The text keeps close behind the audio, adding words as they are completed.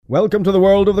Welcome to the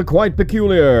world of the quite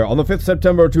peculiar. On the 5th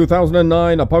September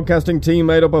 2009, a podcasting team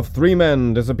made up of 3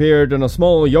 men disappeared in a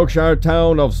small Yorkshire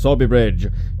town of Sowerby Bridge.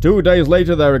 2 days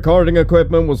later, their recording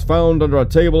equipment was found under a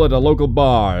table at a local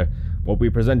bar. What we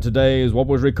present today is what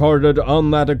was recorded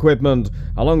on that equipment,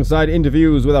 alongside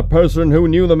interviews with a person who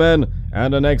knew the men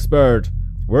and an expert.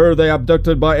 Were they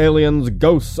abducted by aliens,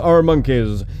 ghosts, or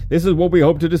monkeys? This is what we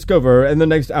hope to discover in the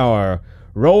next hour.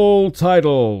 Roll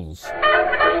titles.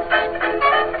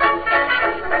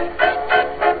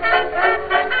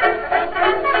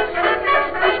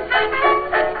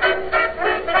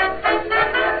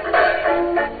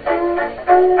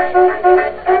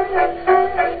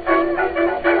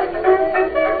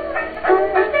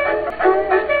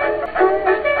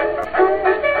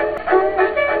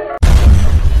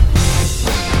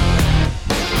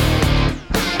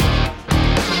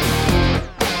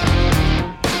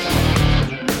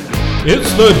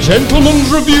 It's the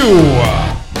Gentleman's Review!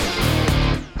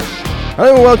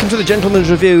 Hello and welcome to the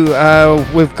Gentleman's Review.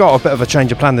 We've got a bit of a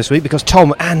change of plan this week because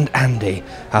Tom and Andy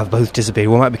have both disappeared.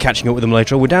 We might be catching up with them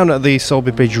later. We're down at the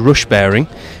Sowerby Bridge Rushbearing,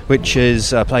 which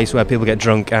is a place where people get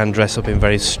drunk and dress up in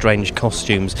very strange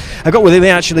costumes. I got with me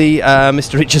actually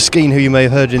Mr. Richard Skeen, who you may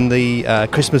have heard in the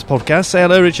Christmas podcast. Say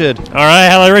hello, Richard.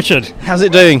 Alright, hello Richard. How's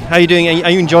it doing? How are you doing? Are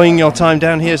you enjoying your time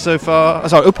down here so far?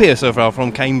 Sorry, up here so far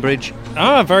from Cambridge?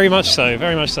 Very much so,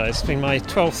 very much so. It's been my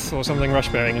 12th or something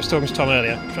Rushbearing. I was talking to Tom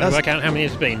earlier, trying to work out how many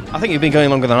it's been. I think you've been going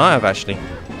longer than I have, actually.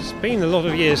 It's been a lot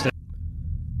of years now.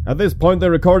 At this point, the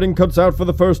recording cuts out for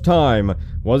the first time.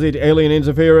 Was it alien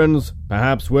interference?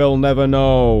 Perhaps we'll never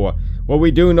know. What we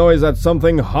do know is that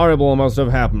something horrible must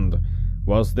have happened.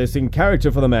 Was this in character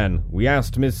for the men? We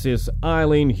asked Mrs.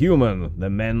 Eileen Human, the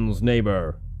men's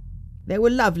neighbour. They were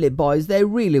lovely boys, they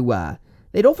really were.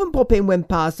 They'd often pop in when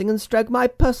passing and stroke my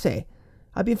pussy.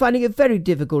 I've been finding it very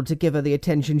difficult to give her the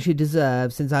attention she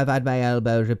deserves since I've had my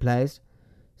elbows replaced.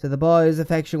 So the boys'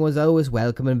 affection was always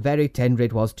welcome and very tender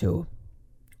it was too.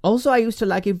 Also, I used to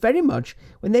like it very much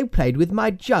when they played with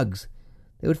my jugs.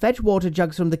 They would fetch water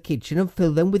jugs from the kitchen and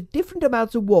fill them with different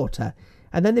amounts of water,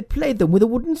 and then they played them with a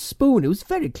wooden spoon. It was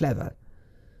very clever.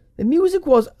 The music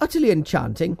was utterly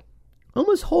enchanting,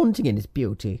 almost haunting in its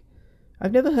beauty.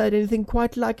 I've never heard anything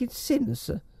quite like it since.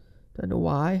 Don't know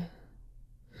why.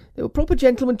 They were proper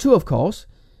gentlemen too, of course,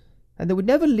 and they would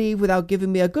never leave without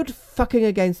giving me a good fucking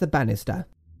against the banister.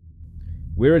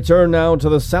 We return now to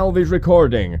the salvage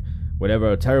recording.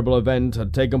 Whatever terrible event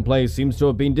had taken place seems to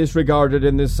have been disregarded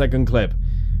in this second clip.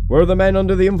 Were the men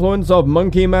under the influence of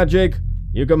monkey magic?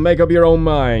 You can make up your own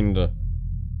mind.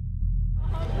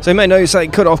 So you may notice that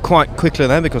it cut off quite quickly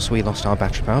there because we lost our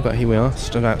battery power, but here we are,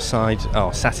 sitting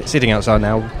outside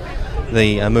now,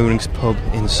 the Moorings pub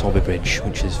in Sowerby Bridge,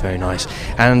 which is very nice.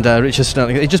 And Richard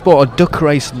Sterling, he just bought a duck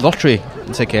race lottery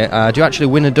ticket. Do you actually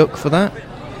win a duck for that?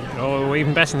 Oh,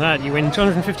 even better than that, you win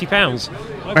 £250.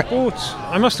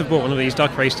 I must have bought one of these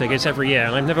duck race tickets every year,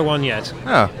 and I've never won yet.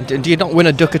 Oh, do you not win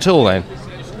a duck at all then?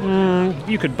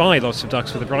 You could buy lots of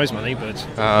ducks for the prize money, but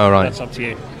right. That's up to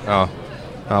you. Oh,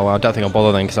 well, I don't think I'll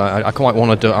bother then, because I quite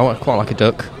want a duck. I quite like a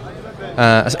duck.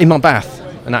 In my bath,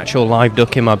 an actual live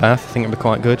duck in my bath, I think it'd be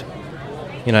quite good.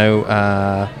 You know,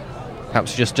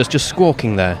 perhaps just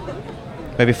squawking there,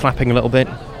 maybe flapping a little bit,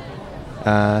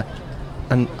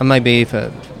 and maybe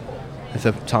if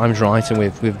the time's right and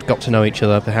we've got to know each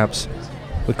other, perhaps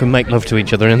we can make love to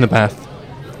each other in the bath,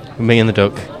 me and the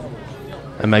duck,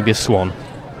 and maybe a swan.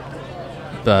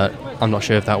 But I'm not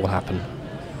sure if that will happen.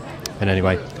 But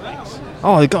anyway,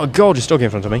 they've got a gorgeous dog in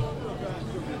front of me.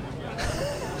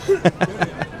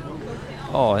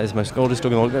 There's the most gorgeous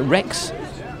dog in the world. Rex.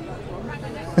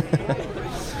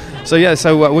 So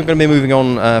we're going to be moving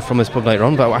on from this pub later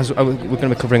on, but we're going to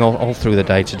be covering all through the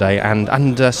day today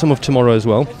and some of tomorrow as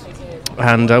well.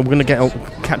 And we're going to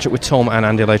catch up with Tom and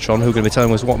Andy later on, who are going to be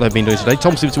telling us what they've been doing today.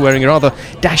 Tom seems to be wearing a rather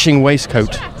dashing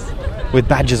waistcoat with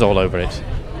badges all over it.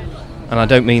 And I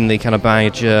don't mean the kind of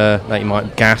badge that you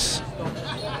might gas.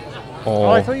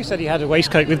 I thought you said he had a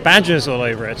waistcoat with badges all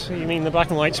over it. You mean the black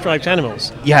and white striped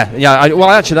animals? Yeah.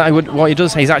 What he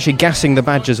does, he's actually gassing the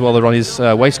badges while they're on his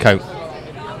waistcoat.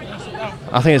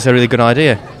 I think it's a really good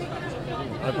idea.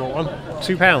 I bought one.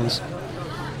 £2.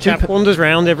 Chap wanders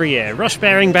round every year.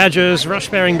 Rushbearing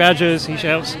badgers, he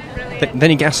shouts.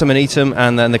 Then you gas them and eat them,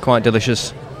 and then they're quite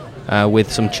delicious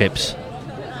with some chips.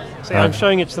 See, I'm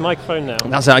showing it to the microphone now.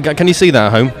 That's it. Can you see that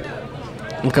at home?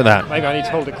 Look at that. Maybe I need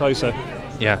to hold it closer.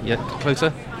 Yeah,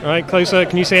 closer. All right, closer.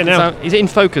 Can you see it now? Is it in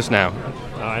focus now?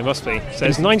 I it must be. So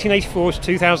it's 1984 to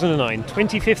 2009,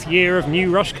 25th year of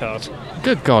new Rushcart.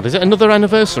 Good God, is it another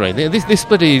anniversary? This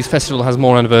bloody festival has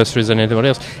more anniversaries than anybody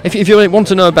else. If you want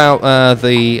to know about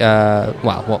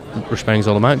what Rushbearing's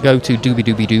all about, go to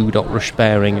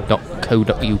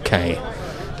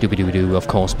doobie-doobie-doo.rushbearing.co.uk. Doobie-doobie-doo, of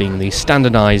course, being the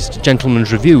standardised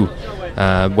Gentleman's Review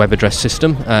web address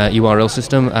system, URL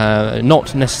system,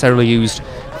 not necessarily used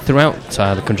throughout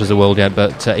the countries of the world yet,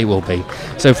 but it will be.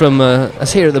 So from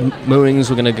us here at the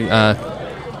moorings, we're going to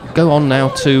go on now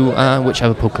to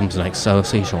whichever pub comes next. So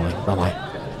see you shortly. Bye-bye.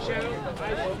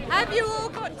 Have you all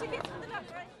got tickets for the duck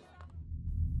race?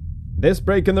 This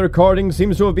break in the recording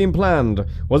seems to have been planned.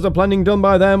 Was the planning done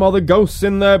by them or the ghosts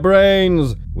in their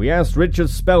brains? We asked Richard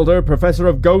Spelder, Professor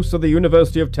of Ghosts at the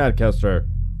University of Tadcaster.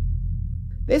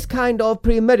 This kind of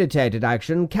premeditated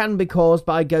action can be caused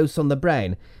by ghosts on the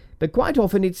brain, but quite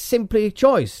often it's simply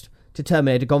choice to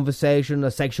terminate a conversation,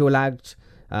 a sexual act,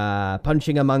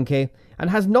 punching a monkey, and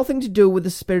has nothing to do with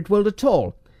the spirit world at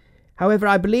all. However,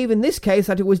 I believe in this case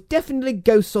that it was definitely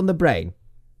ghosts on the brain.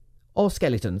 Or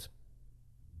skeletons.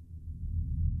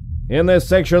 In this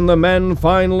section, the men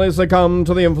finally succumb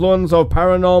to the influence of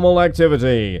paranormal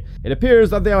activity. It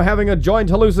appears that they are having a joint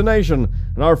hallucination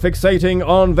and are fixating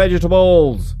on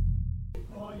vegetables.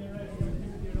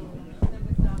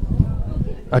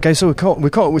 Okay, so we're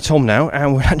caught with Tom now,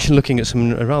 and we're actually looking at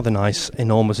some rather nice,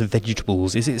 enormous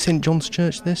vegetables. Is it St John's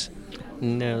Church, this?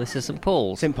 No, this is St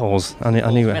Paul's. St Paul's. I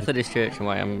knew it. Methodist Church, and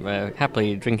why I'm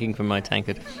happily drinking from my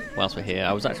tankard whilst we're here.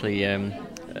 I was actually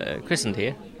christened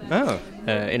here. Oh.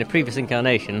 In a previous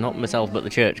incarnation, not myself but the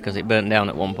church, because it burnt down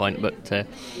at one point. But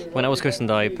when I was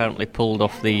christened, I apparently pulled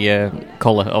off the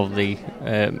collar of the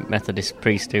Methodist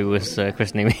priest who was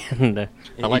christening me, and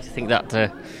I like to think that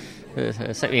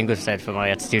set me in good stead for my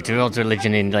attitude towards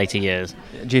religion in later years.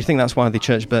 Do you think that's why the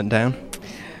church burnt down?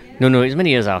 No, it was many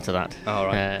years after that. Oh,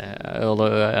 right.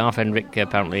 Although our friend Rick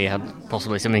apparently had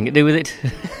possibly something to do with it.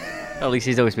 At least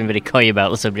he's always been very coy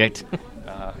about the subject.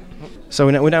 So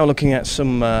we're now looking at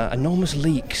some enormous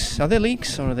leeks. Are they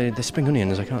leeks or are they spring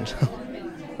onions? I can't tell.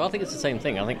 Well, I think it's the same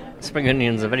thing. I think spring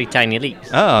onions are very tiny leeks.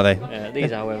 Ah, are they?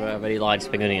 These, however, are very large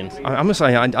spring onions. I must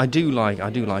say, I do like a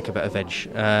bit of veg.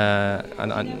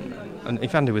 And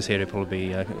if Andy was here, he'd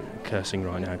probably be cursing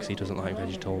right now because he doesn't like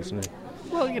veg at all, doesn't he?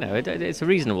 Well, it's a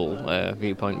reasonable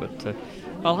viewpoint, but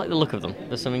I like the look of them.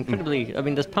 There's some incredibly... I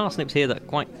mean, there's parsnips here that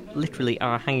quite literally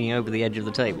are hanging over the edge of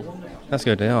the table. That's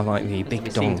good. They are like the big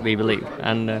dong. Seem to be believed.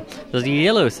 And there's the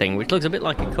yellow thing, which looks a bit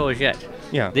like a courgette.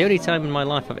 Yeah. The only time in my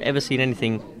life I've ever seen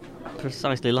anything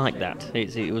precisely like that.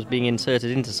 It was being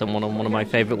inserted into someone on one of my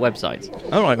favourite websites.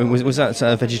 Oh, right. Was that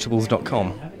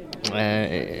vegetables.com?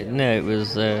 No, it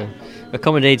was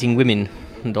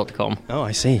accommodatingwomen.com. Oh,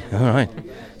 I see. All right.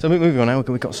 So moving on now,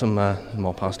 we've got some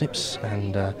more parsnips,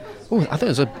 and I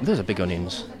thought those are big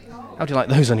onions. How do you like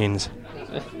those onions?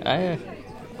 I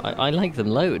like them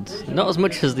loads. Not as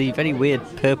much as the very weird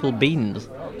purple beans.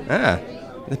 Ah,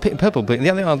 the purple beans.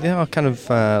 Yeah, they are kind of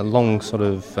long, sort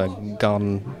of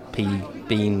garden pea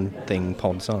bean thing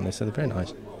pods, aren't they? So they're very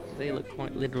nice. They look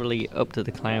quite literally up to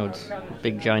the clouds.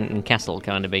 Big giant and castle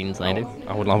kind of beans, they do.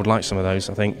 I would like some of those,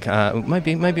 I think.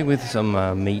 Maybe with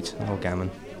some meat or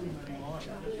gammon.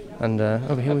 And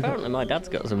over here apparently my dad's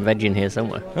got some veg in here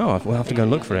somewhere. Oh, we'll have to go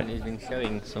and look for it. He's been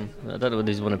showing some. I don't know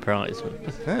whether he's won a prize.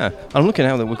 But yeah, I'm looking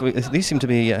now. These seem to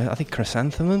be, I think,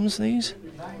 chrysanthemums, these?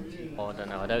 Oh, I don't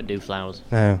know. I don't do flowers.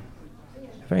 No.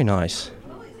 Very nice.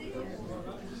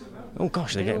 Oh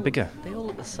gosh, they're getting bigger. They all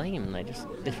look the same. They're just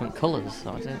different colours.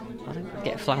 So I don't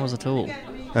get flowers at all.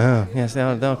 Oh yes, they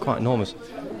are quite enormous.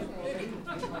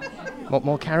 What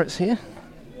more carrots here?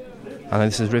 I know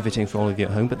this is riveting for all of you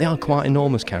at home, but they are quite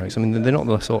enormous carrots. I mean, they're not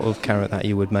the sort of carrot that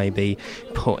you would maybe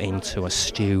put into a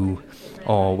stew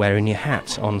or wear in your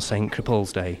hat on St.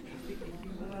 Cripple's Day.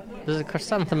 There's a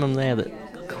chrysanthemum there that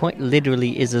quite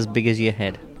literally is as big as your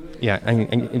head. Yeah,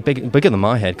 and bigger than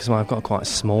my head because I've got quite a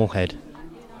small head.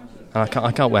 And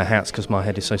I can't wear hats because my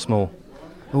head is so small.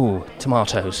 Ooh,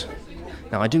 tomatoes.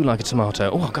 Now, I do like a tomato.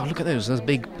 Oh, God, look at those. Those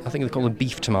big, I think they call them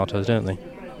beef tomatoes, don't they?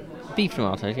 Beef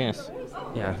tomatoes, yes.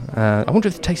 Yeah. I wonder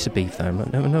if they taste of beef, though.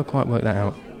 I've never quite worked that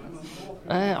out.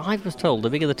 I was told the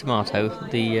bigger the tomato,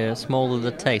 the smaller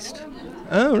the taste.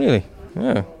 Oh, really?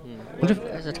 Yeah.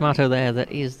 There's a tomato there that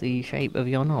is the shape of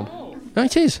your knob. Oh,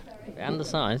 it is? And the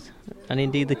size, and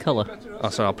indeed the colour. Oh,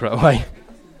 sorry, I'll put it away.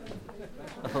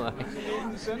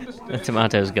 The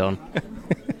tomato's gone.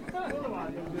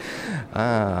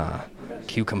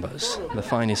 Cucumbers. The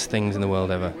finest things in the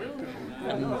world ever.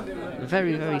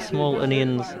 Very, very small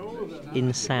onions,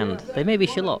 in sand. They may be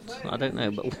shallots, I don't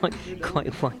know, but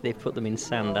quite why they put them in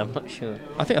sand, I'm not sure.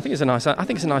 I think it's a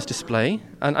nice display,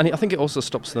 and I think it also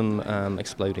stops them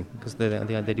exploding, because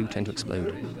they do tend to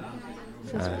explode.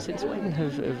 Since when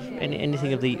have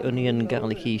anything of the onion,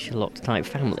 garlicky, shallot type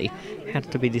family had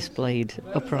to be displayed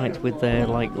upright with their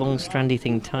long strandy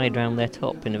thing tied round their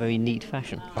top in a very neat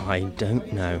fashion? I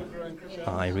don't know.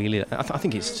 I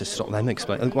think it's to stop them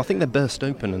exploding. Well, I think they're burst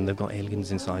open and they've got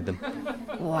aliens inside them.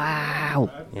 Wow!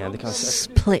 Yeah, they kind of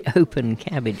split open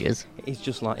cabbages. It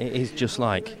is just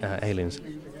like aliens.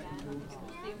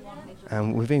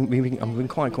 And I've been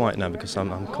quite quiet now because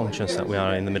I'm conscious that we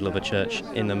are in the middle of a church,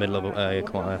 in the middle of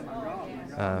quite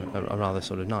a rather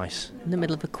sort of nice. In the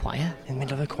middle of a choir? In the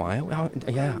middle of a choir?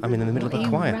 Yeah, I'm in the middle of a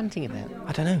choir. What are you ranting about?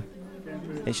 I don't know.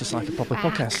 It's just like a proper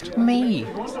podcast. Me?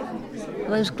 Are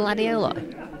those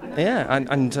gladioli? Yeah,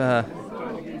 and oh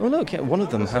look, one of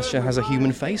them has a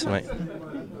human face on it.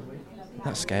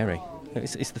 That's scary.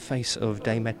 It's the face of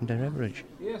Dame Edna Everidge.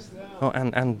 Oh,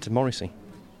 and Morrissey.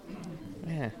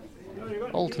 Yeah.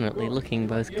 Alternately looking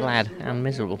both glad and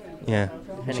miserable. Yeah.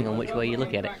 Depending on which way you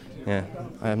look at it. Yeah.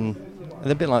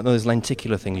 They're a bit like those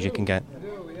lenticular things you can get.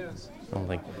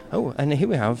 Oh, and here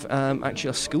we have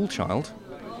actually a school child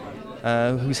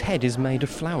whose head is made of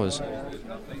flowers.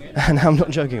 And I'm not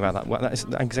joking about that. Well, that is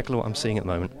exactly what I'm seeing at the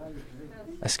moment.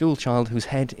 A school child whose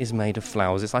head is made of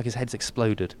flowers. It's like his head's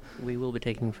exploded. We will be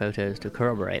taking photos to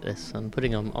corroborate this and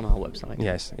putting them on our website.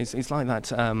 Yes, it's like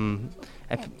that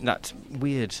that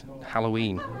weird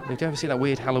Halloween. Did you ever see that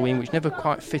weird Halloween which never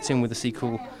quite fit in with the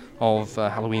sequel of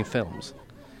Halloween films?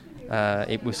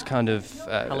 It was kind of...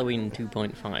 Halloween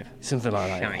 2.5. Something like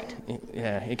that. Shite.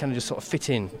 It kind of just sort of fit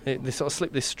in. They sort of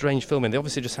slipped this strange film in. They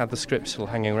obviously just had the script still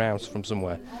hanging around from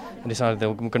somewhere and decided they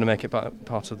were going to make it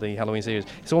part of the Halloween series.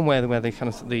 It's one where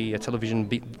the television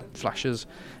flashes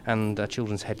and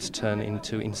children's heads turn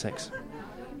into insects,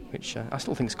 which I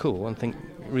still think is cool and think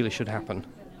really should happen.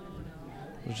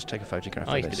 We'll just take a photograph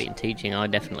of this. I used to be in teaching. I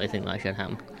definitely think that should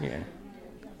happen. Yeah.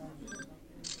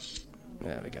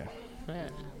 There we go. Yeah.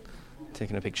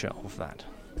 Taking a picture of that.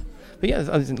 But yeah,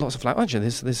 there's lots of flowers. Actually,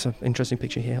 there's an interesting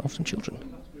picture here of some children.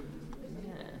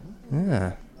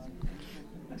 Yeah.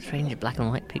 Strange black and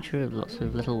white picture of lots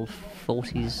of little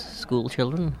 40s school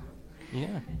children.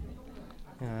 Yeah.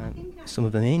 Some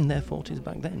of them in their 40s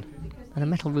back then. And a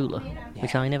metal ruler,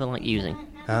 which I never like using.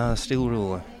 Steel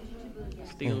ruler.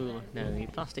 Steel ruler. No, the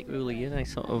plastic ruler,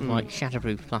 sort of like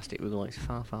shatterproof plastic ruler is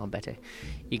far, far better.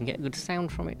 You can get good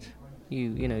sound from it.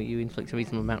 You inflict a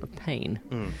reasonable amount of pain,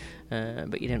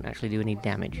 but you don't actually do any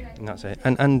damage. And that's it.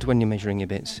 And when you're measuring your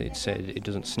bits, it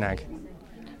doesn't snag.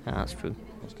 That's true.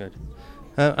 That's good.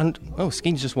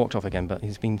 Skeen's just walked off again, but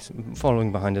he's been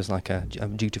following behind us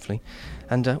dutifully.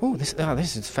 And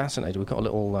this is fascinating. We've got a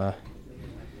little.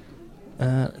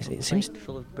 It seems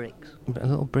full of bricks. A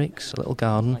little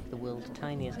garden. Like the world's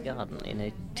tiniest garden in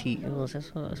a tea. Well, I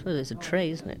suppose it's a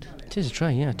tray, isn't it? It is a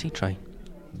tray, yeah, a tea tray.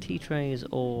 Tea trays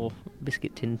or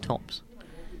biscuit tin tops.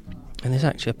 And there's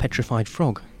actually a petrified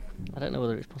frog. I don't know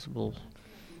whether it's possible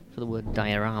for the word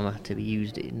diorama to be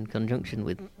used in conjunction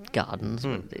with gardens,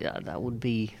 but that would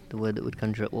be the word that would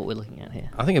conjure up what we're looking at here.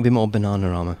 I think it'd be more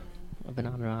banana-rama. A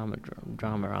banana-rama,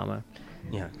 drama-rama.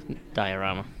 Yeah.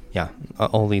 Diorama. Yeah,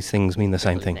 all these things mean the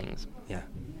same thing. Things. Yeah,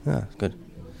 it's good.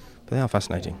 But they are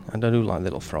fascinating. And I do like the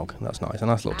little frog. That's nice. A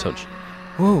nice little touch.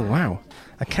 Whoa, wow.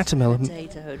 A caterpillar.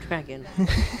 Potato dragon.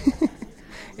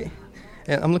 Yeah,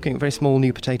 I'm looking at very small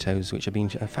new potatoes which have been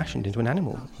fashioned into an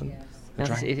animal.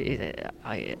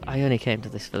 I only came to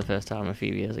this for the first time a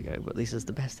few years ago, but this is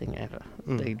the best thing ever.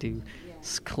 They do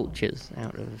sculptures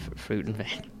out of fruit and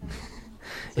veg.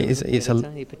 It's a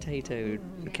tiny potato,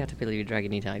 caterpillar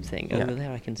dragony type thing. Yeah. Over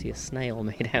there I can see a snail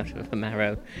made out of a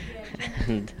marrow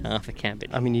and half a cabbage.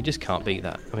 I mean, you just can't beat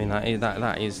that. I mean,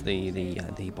 that is the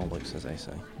bollocks, as they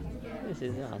say.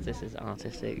 This is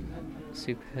artistic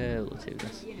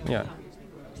superlativeness. Yeah.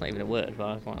 It's not even a word, but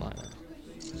I quite like that.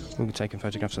 We'll be taking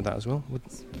photographs of that as well.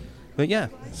 But yeah,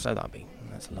 so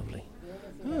that's lovely.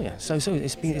 Oh yeah, so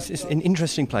it's an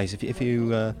interesting place. If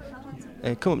you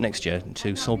come up next year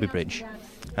to Sowerby Bridge,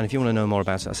 and if you want to know more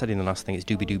about it, I said in the last thing, it's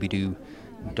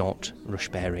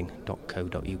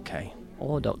doobie-doo.rushbearing.co.uk.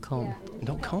 Or .com.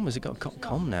 .com? Has it got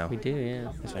 .com now? We do,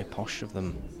 yeah. It's very posh of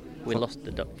them. We lost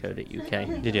the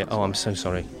 .co.uk. Did you? Oh, I'm so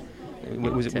sorry.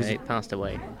 It passed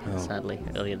away, sadly,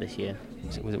 earlier this year.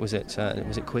 Was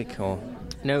it quick or?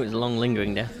 No, it was a long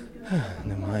lingering death.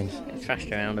 Never mind. It thrashed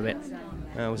around a bit.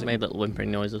 Was it made little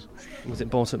whimpering noises? Was it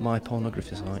bought at my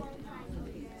pornography site?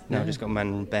 Now just got a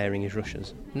man bearing his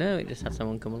rushes. No, it just had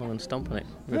someone come along and stomp on it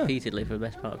repeatedly for the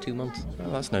best part of 2 months.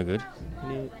 Oh, that's no good.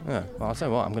 Yeah. Well, I'll tell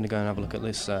you what, I'm going to go and have a look at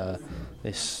this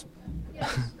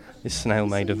this snail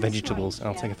made of vegetables, and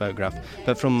I'll take a photograph.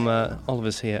 But from all of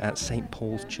us here at St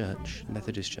Paul's Church,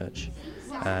 Methodist Church,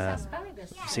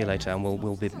 see you later, and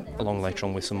we'll be along later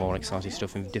on with some more exciting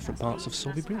stuff in different parts of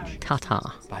Sowerby Bridge.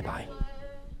 Ta-ta. Bye-bye.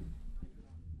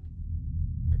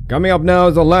 Coming up now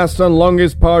is the last and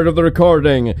longest part of the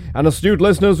recording, and astute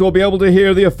listeners will be able to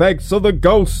hear the effects of the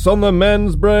ghosts on the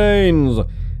men's brains.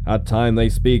 At time they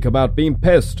speak about being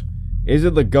pissed. Is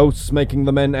it the ghosts making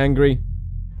the men angry?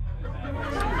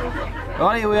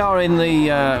 Well, here we are in the...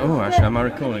 actually, am I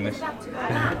recording this?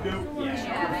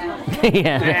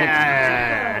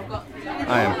 Yeah.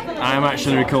 I am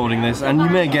actually recording this, and you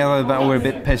may gather that we're a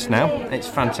bit pissed now. It's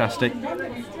fantastic.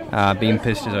 Being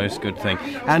pissed is always a good thing.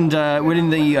 And we're in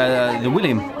the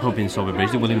William pub in Sowerby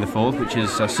Bridge, the William IV, which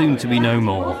is soon to be no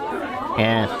more.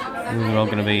 Yes. We're all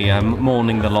going to be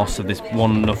mourning the loss of this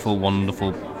wonderful,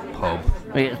 wonderful pub.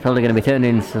 It's probably going to be turned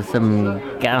into some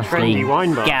ghastly Trendy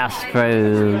wine bar.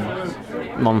 gastro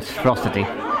monstrosity.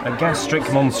 A gastric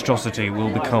monstrosity will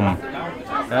become,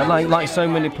 like so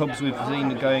many pubs we've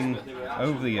seen going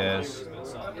over the years,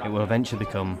 it will eventually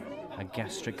become a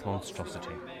gastric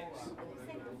monstrosity.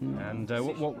 And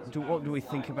what do we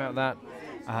think about that?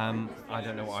 I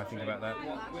don't know what I think about that.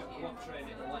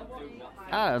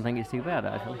 I don't think it's too bad,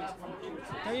 actually.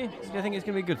 Do you? Do you think it's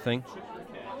going to be a good thing?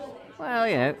 Well,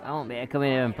 I won't be able to come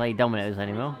in here and play dominoes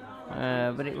anymore.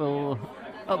 But it will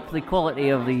up the quality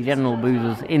of the general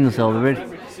boozers in Sowerby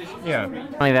Bridge. Yeah.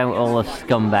 Drive out all the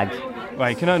scumbags. Well,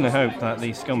 you can only hope that the Do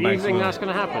you scumbags think will... that's going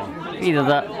to happen? Either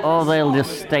that, or they'll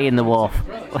just stay in the wharf.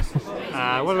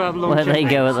 What about the long Where chimney? they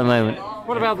go at the moment.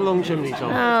 What about the long chimney,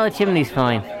 Tom? Oh, the chimney's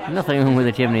fine. Nothing wrong with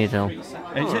the chimney at all.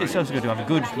 It's also good to have a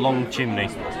good long chimney.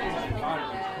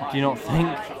 Do you not think?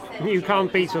 You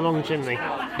can't beat a long chimney.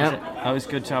 Yep. Oh, it's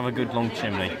good to have a good long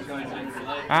chimney.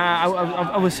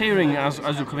 I was hearing, as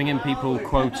we're coming in, people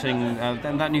quoting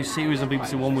that new series on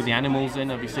BBC One with the animals in.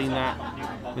 Have you seen that?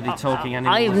 With the talking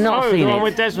animals? I've not Oh, seen the one it.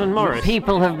 with Desmond Morris.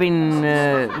 People have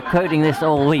been quoting this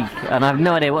all week, and I've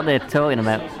no idea what they're talking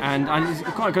about. And it's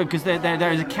quite good because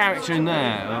there is a character in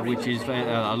there which is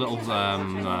a little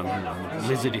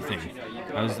lizardy thing.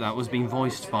 That was being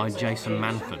voiced by Jason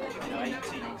Manford.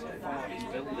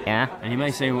 Yeah? And you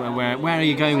may say, where are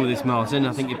you going with this, Martin?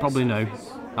 I think you probably know.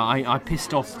 I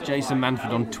pissed off Jason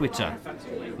Manford on Twitter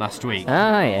last week.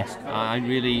 Oh, yeah. I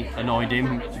really annoyed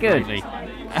him Good. greatly.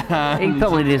 He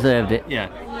probably deserved it. Yeah.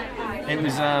 It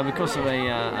was because of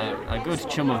a good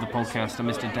chum of the podcast,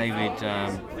 Mr. David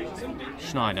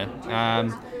Schneider,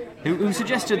 who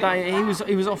suggested that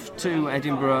he was off to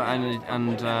Edinburgh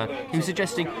and he was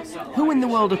suggesting who in the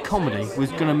world of comedy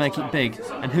was going to make it big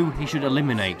and who he should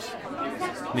eliminate,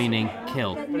 meaning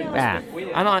kill. Ah.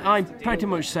 And I pretty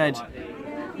much said,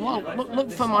 well,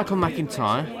 look for Michael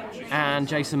McIntyre and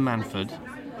Jason Manford,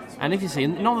 and if you see,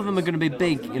 none of them are going to be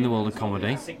big in the world of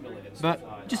comedy,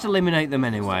 but just eliminate them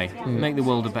anyway, make the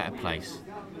world a better place.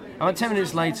 About 10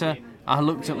 minutes later, I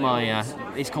looked at my,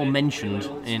 it's called Mentioned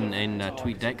in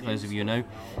TweetDeck, those of you who know,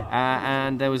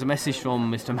 and there was a message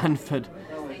from Mr. Manford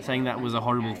saying that was a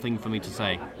horrible thing for me to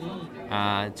say,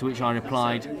 to which I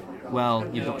replied, well,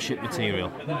 you've got shit material.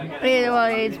 Yeah,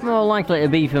 well, it's more likely to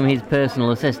be from his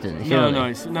personal assistant, surely. No,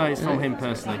 it's from him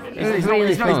personally.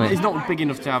 He's not big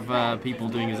enough to have people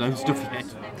doing his own stuff yet.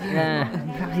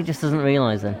 Perhaps he just doesn't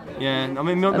realise then. Yeah, I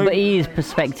mean... But he is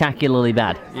spectacularly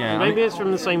bad. Yeah, Maybe it's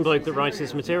from the same bloke that writes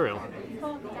his material.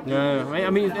 No, I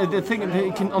mean, the thing,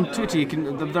 on Twitter,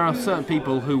 there are certain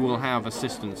people who will have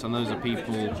assistants, and those are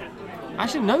people...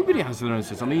 Actually, nobody has their own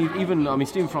assistant. I mean,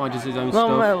 Stephen Fry does his own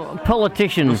stuff. Well,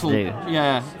 politicians Russell, do.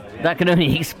 Yeah. That can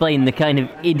only explain the kind of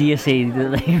idiocy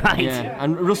that they write. Yeah,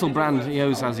 and Russell Brand, he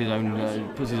always has his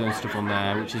own, puts his own stuff on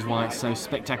there, which is why it's so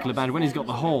spectacular bad. When he's got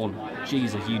the horn,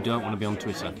 Jesus, you don't want to be on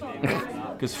Twitter.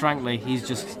 Because frankly, he's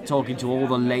just talking to all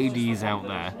the ladies out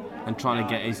there and trying to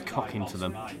get his cock into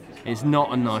them. It's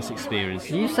not a nice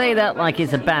experience. You say that like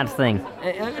it's a bad thing.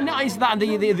 No, it's that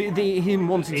him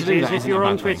wanting to do It is that. if you're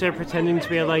on Twitter pretending to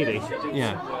be a lady.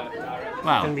 Yeah. It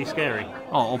Well, can be scary.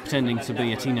 or pretending to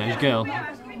be a teenage girl.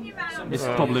 It's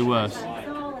probably worse.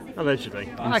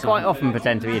 Allegedly. I quite often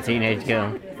pretend to be a teenage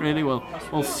girl. Really well,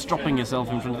 stropping yourself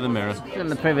in front of the mirror. In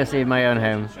the privacy of my own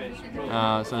home.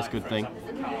 So that's a good thing.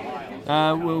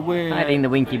 We're Hiding the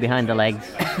winky behind the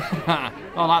legs.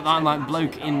 like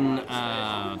bloke in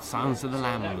Silence of the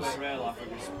Lambs,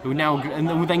 who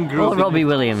then grew Or up. Robbie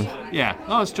Williams. Yeah,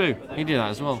 that's true. He did that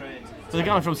as well. The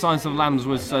guy from Silence of the Lambs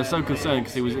was so concerned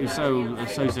because he was so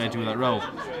associated with that role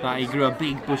that he grew a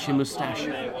big bushy moustache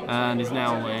and is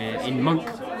now in Monk.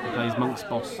 He plays Monk's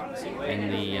boss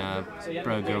in the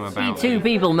programme about... The two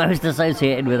people most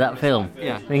associated with that film.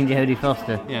 Yeah. Being Jodie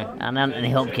Foster. Yeah. And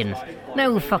Anthony Hopkins.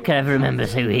 No fucker ever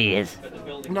remembers who he is.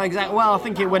 No, exactly. Well, I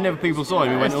think whenever people saw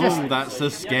him, he went, "Oh, that's a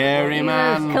scary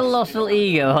man." There's colossal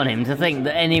ego on him to think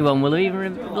that anyone will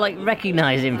even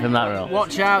recognise him from that role.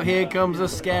 Watch out! Here comes a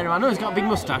scary man. No, he's got a big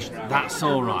moustache. That's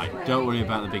all right. Don't worry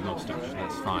about the big moustache.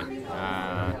 That's fine.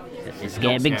 It's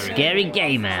a big, scary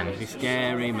gay man. Big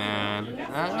scary man.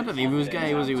 I don't think he was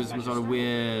gay. Was he? Was some sort of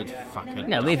weird fucker?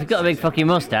 No, but if you've got a big fucking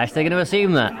moustache, they're going to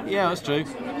assume that. Yeah, that's true.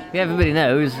 Everybody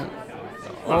knows.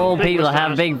 All people that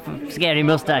have big, scary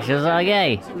moustaches are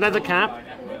gay. Leather cap.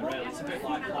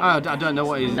 I don't know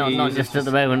what he's... Not just at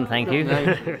the moment, thank you.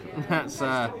 No, that's...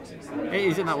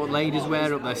 isn't that what ladies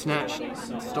wear up their snatch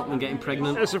to stop them getting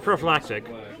pregnant? It's a prophylactic.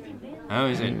 Oh,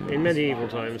 is it? In medieval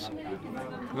times.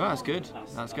 Well, that's good.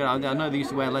 That's good. I know they used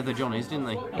to wear leather johnnies, didn't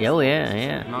they? Oh,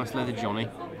 yeah. Nice leather johnny.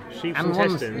 Sheep's And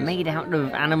one's intestines. made out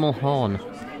of animal horn.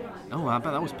 Oh, I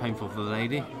bet that was painful for the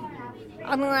lady.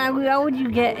 I mean, how would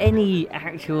you get any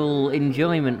actual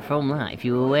enjoyment from that if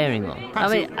you were wearing one?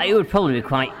 Perhaps I mean, it would probably be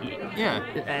quite Yeah.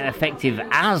 effective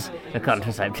as a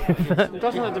contraceptive.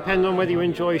 Doesn't that depend on whether you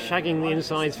enjoy shagging the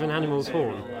insides of an animal's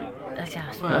horn? I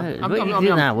suppose. I'm- But you I'm- do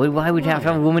I'm- that. Why would you have to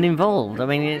have a woman involved? I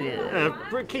mean,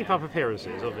 Keep up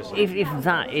appearances, obviously. if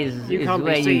that is can't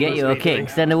be where you seen get as your being-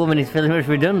 kicks, then a woman is pretty much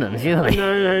redundant, surely.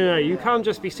 No. You can't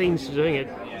just be seen doing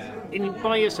it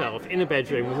by yourself in a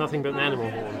bedroom with nothing but an animal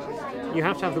horn. You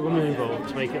have to have the woman involved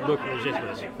to make it look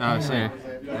legitimate. Oh, I see.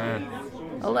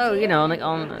 Although, on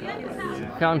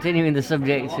continuing the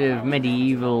subject of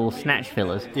medieval snatch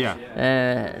fillers, Yeah.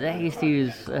 they used to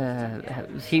use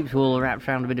sheep's wool wrapped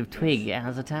around a bit of twig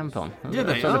as a tampon. Did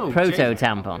they? A sort Oh, of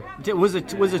proto-tampon. Was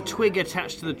a twig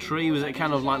attached to the tree? Was it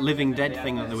kind of like Living Dead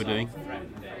thing that they were doing?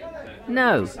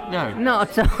 No. No.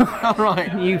 Not at all. All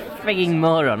right. You frigging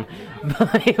moron.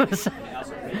 But it was...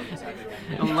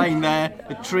 I'm laying there,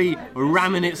 the tree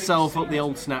ramming itself up the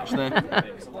old snatch there.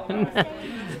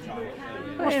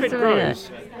 What if it grows?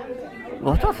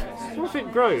 What? What if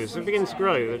it grows? It begins to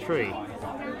grow, the tree.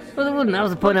 Well, it wouldn't. That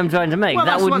was the point I'm trying to make. Well,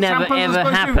 that that's would what never, tampons are ever supposed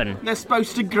to- happen. They're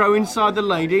supposed to grow inside the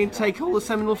lady and take all the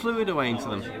seminal fluid away into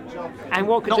them. And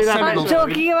what could Not do that seminal. I'm better?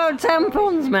 talking about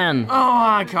tampons, man. Oh,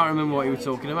 I can't remember what you were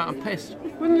talking about. I'm pissed.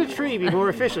 Wouldn't the tree be more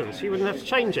efficient? You wouldn't have to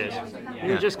change it.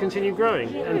 You would just continue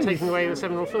growing and taking away the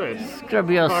seminal fluid. Scrub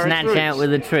your Fire its snatch roots. out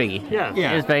with a tree. Yeah.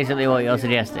 Yeah. Is basically what you're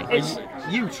suggesting. It's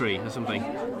Yew tree or something.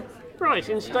 right,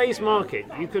 in today's market,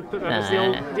 you could put that as the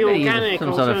Better use organic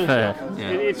some sort of alternative. fur. Yeah.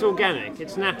 It's organic,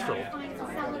 it's natural.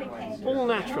 All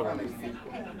natural.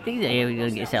 These days, you're going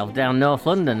to get yourself down North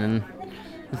London and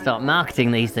start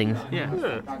marketing these things. Yeah.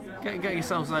 Get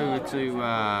yourselves over to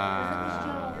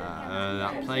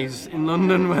that place in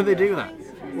London where they do that.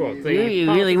 What,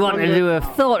 You really wanted to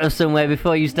have thought of somewhere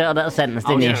before you started that sentence,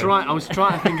 didn't you? I was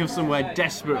trying to think of somewhere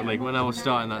desperately when I was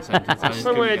starting that sentence. I just couldn't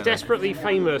Somewhere get there. desperately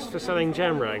famous for selling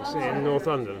jam rags in North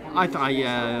London.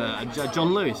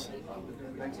 John Lewis.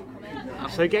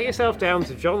 So get yourself down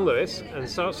to John Lewis and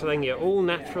start selling your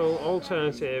all-natural,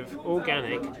 alternative,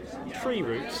 organic tree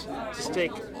roots to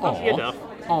stick up your duff.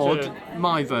 Or to-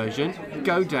 my version,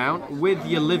 go down with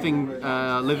your living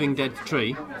dead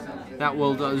tree. That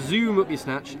will zoom up your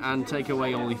snatch and take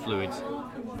away all the fluids.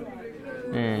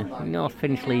 North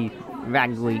Finchley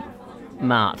Ragweed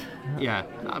Mart. Yeah,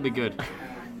 that'd be good.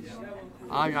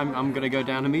 I'm going to go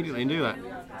down immediately and do that.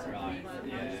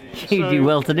 You do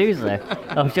well to do so.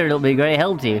 I'm sure it'll be a great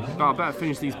help to you. But I better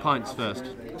finish these pints first.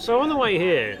 So on the way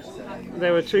here,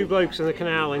 there were two blokes in the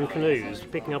canal in canoes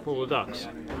picking up all the ducks.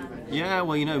 Yeah,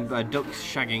 well, duck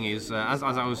shagging is, as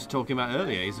I was talking about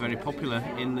earlier, is very popular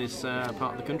in this part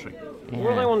of the country.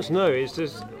 What I want to know is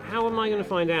how am I going to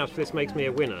find out if this makes me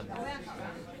a winner?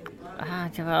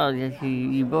 Well,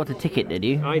 you bought a ticket, did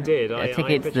you? I did. A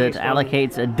ticket that purchased one.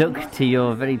 allocates a duck to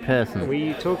your very person.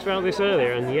 We talked about this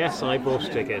earlier, and yes, I bought a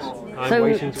ticket. I'm So,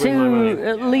 waiting to win my money.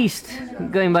 at least,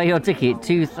 going by your ticket,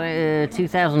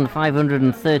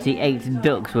 2,538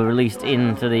 ducks were released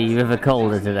into the River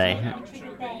Calder today.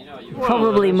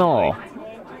 Probably more,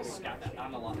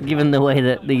 given the way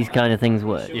that these kind of things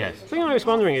work. Yes. The thing I was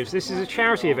wondering is, this is a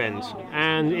charity event,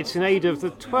 and it's in aid of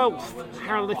the 12th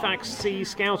Halifax Sea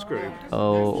Scout Group.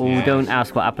 Oh, don't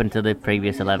ask what happened to the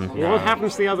previous 11. What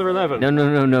happens to the other 11? No.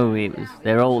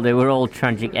 They were all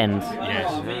tragic ends.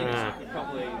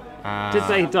 Did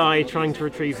they die trying to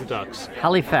retrieve the ducks?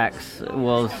 Halifax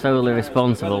was solely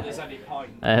responsible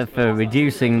for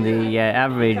reducing the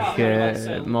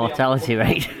average mortality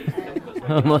rate.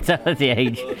 mortality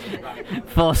age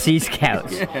for Sea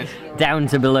Scouts down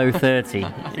to below 30.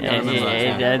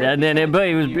 And then but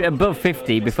it was above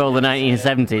 50 before the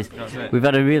 1970s. We've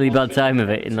had a really bad time of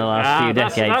it in the last few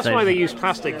decades. That's why they use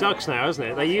plastic ducks now, isn't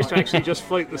it? They used to actually just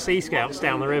float the Sea Scouts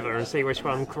down the river and see which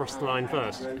one crossed the line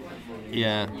first.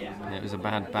 Yeah, it was a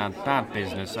bad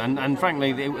business. And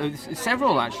frankly,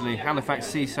 several actually Halifax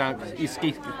ski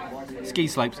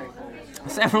slopes.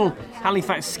 Several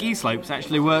Halifax ski slopes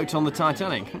actually worked on the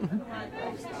Titanic,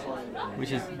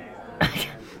 which is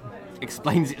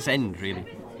explains its end, really.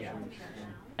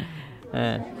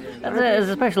 There's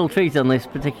a special treat on this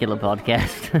particular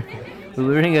podcast.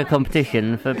 We're running a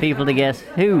competition for people to guess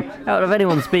who, out of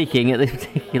anyone speaking at this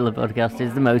particular podcast,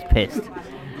 is the most pissed.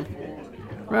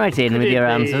 Write in with your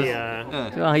answers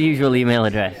to our usual email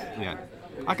address. Yeah,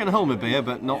 I can hold my beer,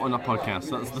 but not on a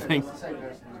podcast. That's the thing.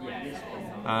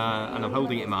 And I'm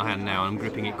holding it in my hand now, and I'm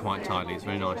gripping it quite tightly. It's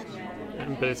very nice.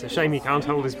 But it's a shame he can't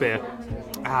hold his beer.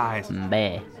 Yes.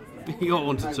 Bear. You don't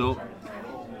want to talk.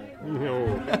 No.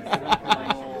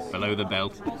 Below the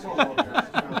belt.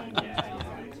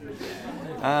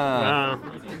 At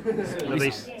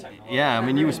least. Yeah, I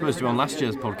mean, you were supposed to be on last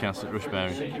year's podcast at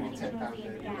Rushbearing.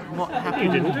 What happened?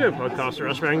 You didn't do a podcast at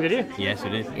Rushbearing, did you? Yes, we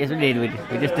did. Yes, we did.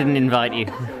 We just didn't invite you.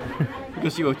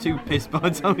 Because you were too pissed by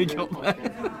the time we got there.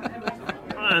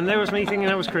 And there was me thinking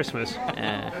that was Christmas.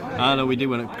 No, we did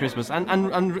one at Christmas,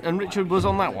 and Richard was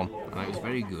on that one, and it was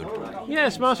very good.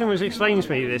 Yes, Martin was explaining to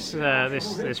me this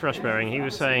Rushbearing. He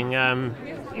was saying,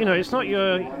 it's not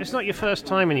your first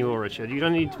time anymore, Richard. You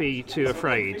don't need to be too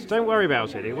afraid. Don't worry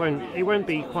about it. It won't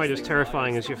be quite as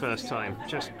terrifying as your first time.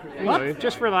 Just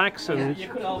just relax and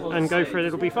go for it.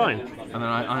 It'll be fine. And then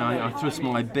I thrust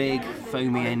my big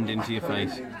foamy end into your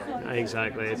face.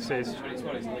 Exactly.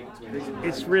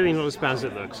 It's really not as bad as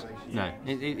it looks. No,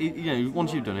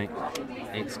 once you've done it,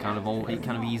 it kind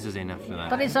of eases in after that.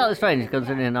 But it's sort of strange,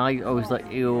 considering I always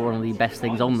thought you were one of the best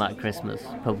things on that Christmas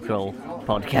pub crawl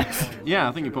podcast. Yeah,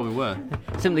 I think you probably were.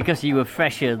 Simply because you were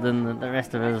fresher than the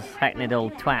rest of us hackneyed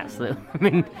old twats that have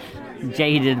been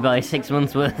jaded by 6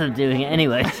 months' worth of doing it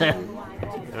anyway. So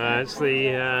it's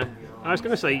the I was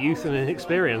going to say youth and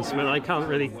inexperience, but I can't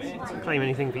really claim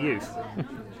anything for youth.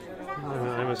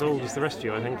 I'm as old as the rest of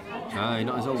you, I think. No, you're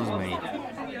not as old as me.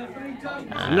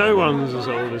 No one's as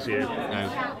old as you.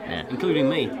 No, including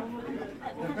me.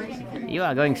 You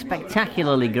are going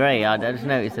spectacularly grey. I just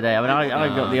noticed today. I mean,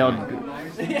 I've got the odd,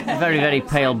 very, very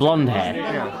pale blonde hair.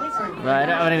 But I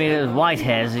don't have any of those white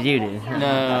hairs as you do.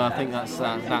 No, I think that's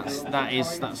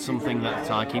something that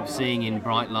I keep seeing in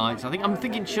bright lights. I'm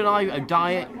thinking, should I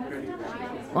dye it?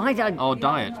 Or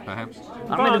diet, perhaps.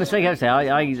 I made a mistake actually.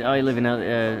 I live in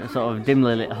a sort of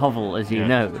dimly lit hovel, as you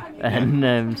know,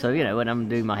 and so when I'm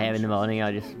doing my hair in the morning,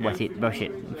 I just wet it, brush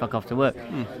it, and fuck off to work.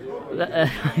 I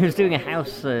was doing a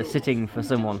house sitting for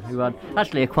someone who had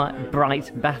actually a quite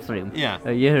bright bathroom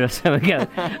a year or so ago,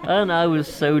 and I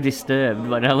was so disturbed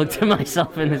when I looked at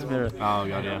myself in this mirror. Oh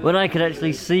God, yeah. When I could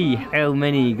actually see how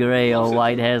many grey or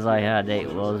white hairs I had,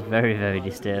 it was very, very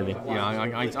disturbing. Yeah,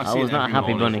 I was not a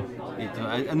happy bunny.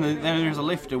 And there's a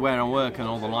lifter where I work, and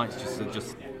all the lights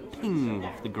just ping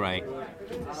off the grey.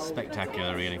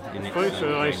 Spectacular, really. The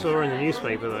photo I saw in the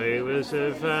newspaper, though, was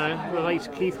of the late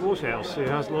Keith Waterhouse, who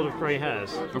has a lot of grey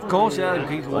hairs. Of course, Keith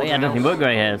Waterhouse. Well, yeah, nothing but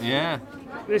grey hairs. Yeah.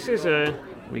 This is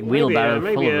maybe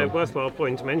a worthwhile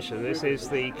point to mention. This is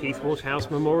the Keith Waterhouse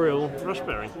Memorial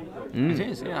Rushbearing. It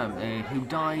is, yeah. Who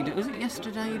died? Was it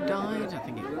yesterday? Died? I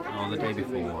think the day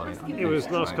before. It was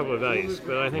the last couple of days,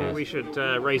 but I think we should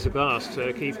raise a glass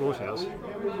to Keith Waterhouse.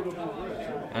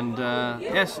 And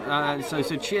so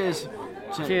cheers.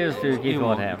 Cheers to Keith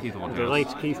Waterhouse. The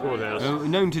late Keith Waterhouse.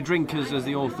 Known to drinkers as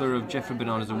the author of Jeffrey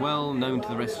Bernard as well, known to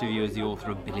the rest of you as the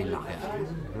author of Billy Liar.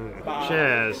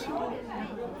 Cheers.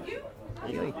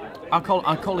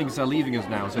 Our colleagues are leaving us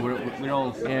now, so we're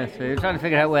all... Yeah, so we're trying to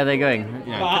figure out where they're going.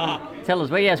 Yeah. Tell us,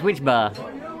 which bar?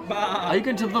 Are you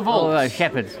going to the vault? Oh,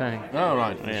 Shepherd's. Oh,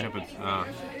 right, Shepherd's.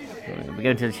 We're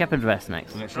going to the Shepherd's Rest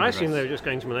next. I assume they were just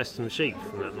going to molest some sheep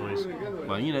from that noise.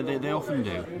 Well, they often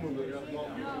do.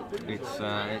 It's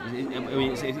a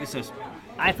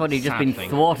I thought he'd just been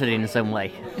thwarted in some way.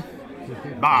 He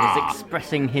was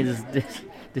expressing his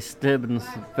disturbance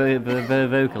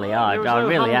vocally. I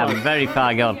really am very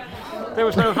far gone. There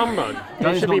was no humbug.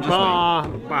 It should be bar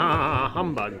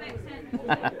humbug.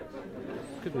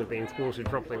 Couldn't have been thwarted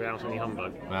properly without any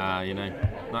humbug. I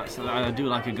do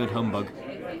like a good humbug.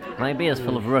 My beer's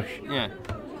full of rush. Yeah.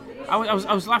 I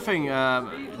was laughing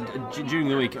during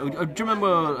the week. Do you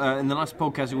remember in the last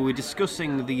podcast we were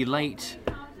discussing the late,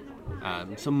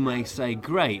 some may say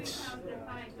great,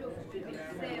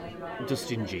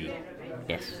 Dustin G.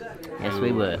 Yes,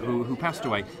 we were. Who passed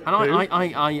away. And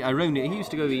I erroneously, he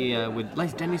used to go with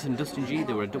Les Dennis and Dustin G.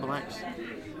 They were a double act.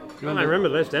 I remember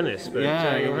Les Dennis, but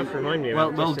you'll have to remind me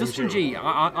about Dustin G.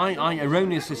 I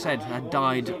erroneously said had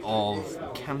died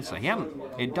of cancer. He hadn't.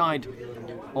 He died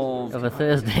of a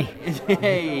Thursday.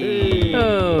 Hey.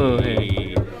 Oh.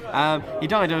 Hey. He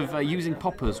died of using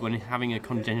poppers when having a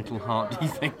congenital heart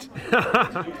defect.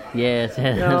 Yes,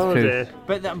 that's true. Dear.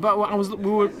 But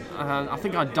I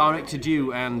think I directed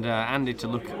you and Andy to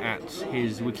look at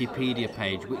his Wikipedia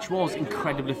page, which was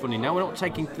incredibly funny. Now, we're not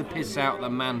taking the piss out of the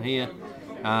man here.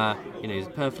 He's a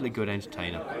perfectly good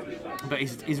entertainer. But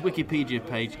his Wikipedia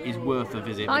page is worth a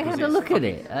visit. I had a look at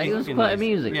it. It was quite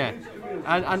amusing. Yeah.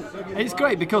 And it's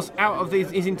great because out of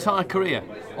his entire career,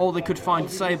 all they could find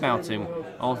to say about him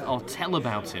or tell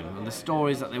about him and the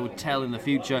stories that they would tell in the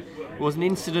future was an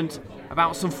incident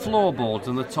about some floorboards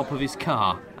on the top of his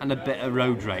car and a bit of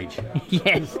road rage.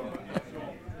 Yes.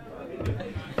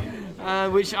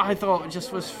 Which I thought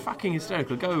just was fucking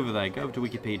hysterical. Go over to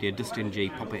Wikipedia, Dustin G,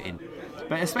 pop it in.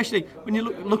 But especially when you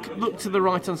look to the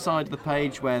right hand side of the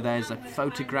page where there's a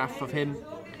photograph of him,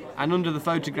 and under the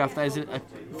photograph there's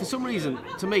for some reason,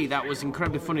 to me that was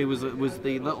incredibly funny, was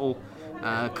the little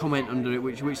comment under it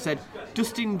which said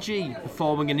Dustin G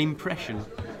performing an impression.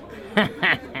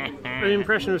 An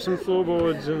impression of some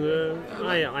floorboards and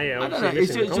I don't know.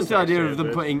 It's just the idea of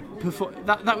them putting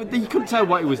that you couldn't tell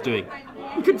what he was doing.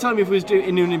 You couldn't tell me if he was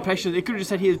doing an impression. They could have just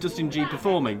said, here's Dustin G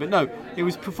performing. But no, he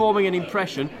was performing an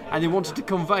impression, and they wanted to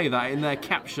convey that in their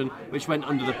caption, which went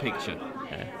under the picture.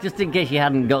 Just in case you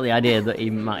hadn't got the idea that he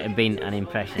might have been an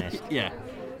impressionist. Yeah,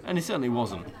 and he certainly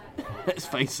wasn't. Let's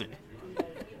face it.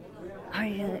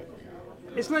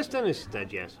 Is Les Dennis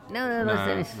dead yet? No, Les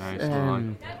Dennis. No, he's still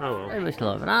alive. Oh well. Very much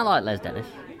alive. And I like Les Dennis.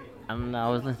 And I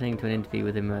was listening to an interview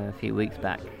with him a few weeks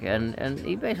back, and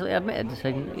he basically admitted to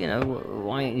saying,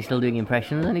 why aren't you still doing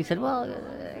impressions? And he said, well,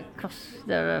 because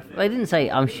I didn't say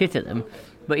I'm shit at them,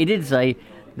 but he did say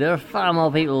there are far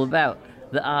more people about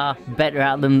that are better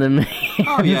at them than me.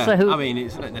 Oh yeah, So, I mean,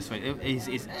 it's I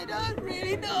don't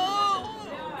really know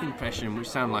impression, which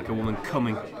sound like a woman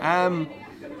coming. I'm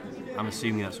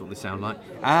assuming that's what they sound like.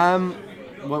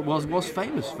 Was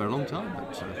famous for a long time,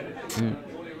 but.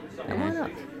 And why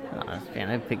not?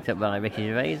 Picked up by Ricky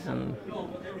Gervais and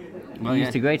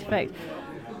used to great effect.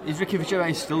 Is Ricky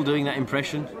Gervais still doing that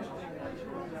impression?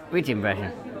 Which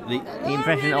impression? The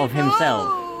impression of himself.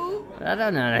 I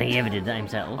don't know that he ever did that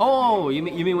himself. Oh, you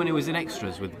mean when he was in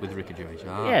extras with Ricky Gervais?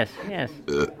 Ah. Yes.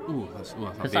 Ooh, that's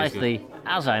precisely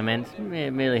as I meant,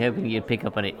 merely hoping you'd pick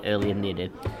up on it earlier than you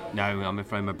did. No, I'm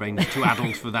afraid my brain's too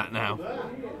adult for that now.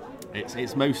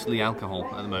 It's mostly alcohol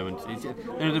at the moment.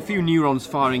 There are a few neurons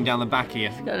firing down the back here.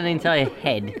 It's got an entire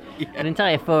head, an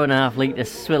entire 4.5 litre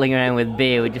swilling around with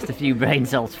beer with just a few brain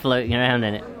cells floating around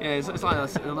in it. Yeah, it's like a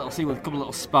little scene with a couple of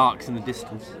little sparks in the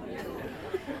distance.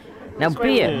 Now,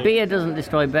 beer doesn't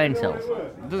destroy brain cells.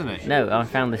 Doesn't it? No, I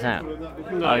found this out.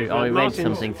 No, I read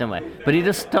something somewhere. But it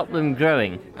does stop them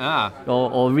growing.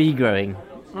 Or regrowing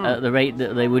at the rate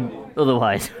that they would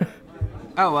otherwise.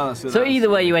 Oh, well, so either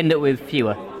way you end up with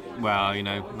fewer. Well,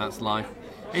 that's life.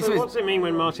 So what's it mean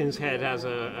when Martin's head has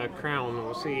a crown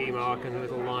or CE mark and a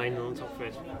little line on top of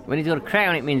it? When he's got a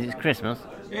crown, it means it's Christmas.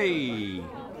 Hey!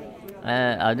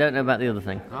 I don't know about the other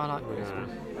thing. I like Christmas.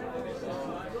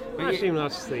 I assume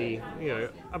that's the,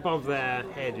 above their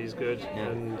head is good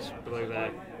and below their...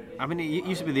 I mean, it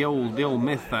used to be the old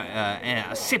myth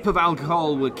that a sip of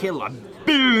alcohol would kill 1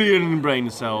 billion brain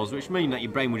cells, which mean that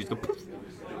your brain would just go poof.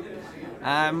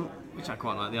 Which I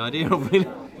quite like the idea of, really.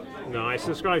 No, I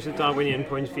subscribe to the Darwinian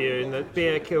point of view in that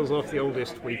beer kills off the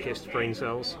oldest, weakest brain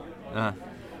cells.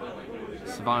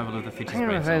 Survival of the fittest I brain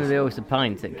don't know if cells. it was a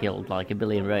pint that killed like 1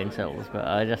 billion brain cells, but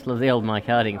I just love the old Mike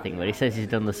Harding thing where he says he's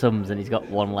done the sums and he's got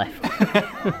one left.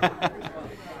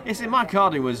 You see, Mike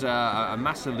Harding was a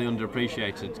massively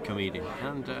underappreciated comedian,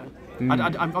 and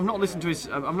I've not listened to his.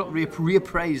 I've not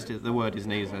reappraised the word his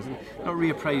knees. I've not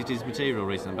reappraised his material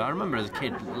recently, but I remember as a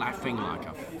kid laughing like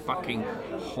a fucking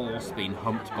horse being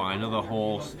humped by another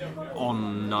horse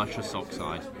on nitrous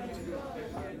oxide.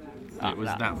 It was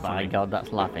that funny. By God,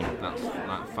 that's laughing. That's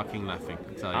like fucking laughing,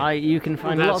 I tell you. You can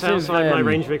find That's lots of... outside my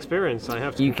range of experience, I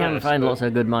have to You can confess, find but- lots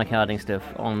of good Mike Harding stuff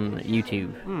on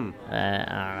YouTube.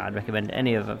 I'd recommend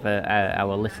any of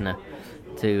our listener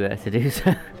to do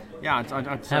so. Yeah,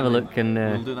 I'd have a look and...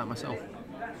 I'll do that myself.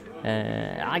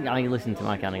 I listened to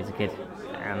Mike Harding as a kid,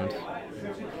 and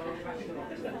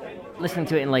listening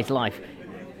to it in later life,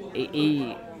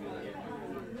 he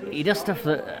does stuff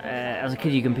that as a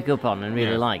kid you can pick up on and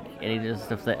really like, and he does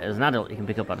stuff that as an adult you can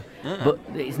pick up on. But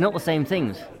it's not the same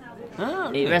things.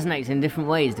 It resonates in different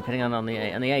ways depending on the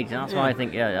age, and that's why I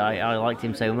think I liked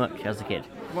him so much as a kid.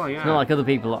 Well, It's not like other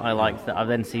people that I liked that I've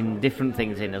then seen different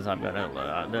things in as I've got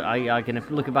older. I can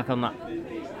look back on that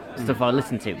stuff I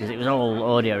listened to, because it was all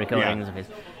audio recordings of his,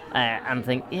 and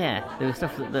think, there was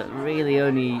stuff that really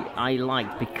only I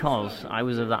liked because I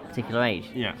was of that particular age.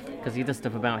 Yeah. Because he does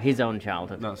stuff about his own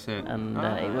childhood. That's it. And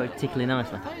it worked particularly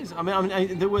nicely. That is, I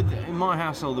mean, there were in my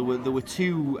household there were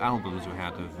 2 albums we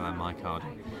had of Mike Hardy.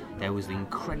 There was the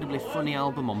incredibly funny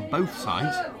album on both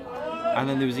sides, and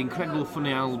then there was the incredible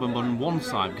funny album on one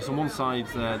side, because on one side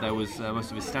there was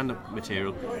most of his stand-up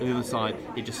material, and the other side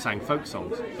he just sang folk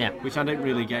songs. Yeah. Which I didn't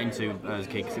really get into as a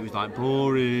kid, because it was like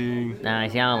boring. Nah,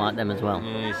 see, I like them as well.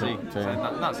 Yeah, you see. So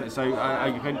that's it. So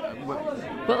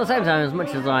But at the same time, as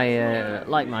much as I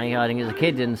like Mike Harding as a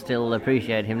kid and still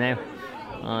appreciate him now,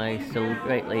 I still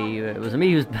greatly was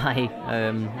amused by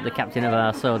the captain of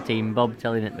our sword team, Bob,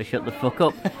 telling him to shut the fuck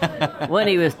up when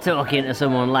he was talking to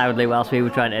someone loudly whilst we were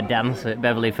trying to dance at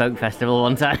Beverley Folk Festival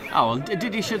one time. Oh, well,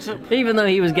 did he shut up? Even though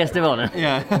he was guest of honour.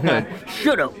 Yeah.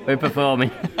 Shut up, we're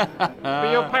performing.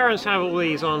 But your parents have all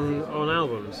these on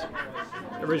albums?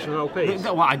 Original LPs?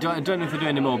 Well, I don't know if they do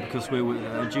anymore, because we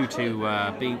were due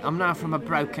to being... I'm now from a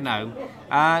broken home.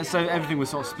 So everything was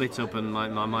sort of split up, and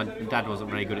my dad wasn't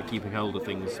very good at keeping hold of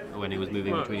things when he was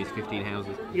moving between his 15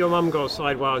 houses. Your mum got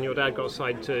side 1 and your dad got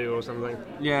side 2 or something?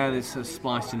 Yeah, it's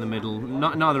spliced in the middle.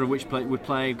 Neither of which would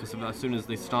play, because as soon as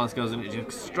the stars goes in, it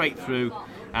just straight through,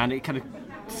 and it kind of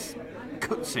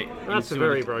cuts it. That's a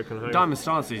very broken home. Diamond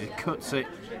Stars it cuts it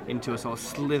into a sort of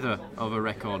slither of a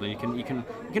record, and you can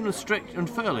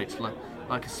unfurl it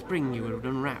like a spring you would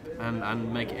unwrap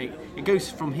and make it goes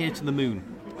from here to the moon.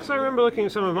 So I remember looking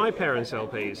at some of my parents'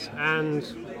 LPs, and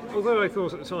although I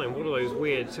thought at the time, what are those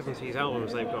weird 70s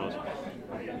albums they've got?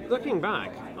 Looking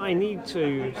back, I need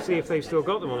to see if they've still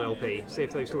got them on LP, see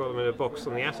if they've still got them in a box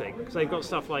on the attic, because they've got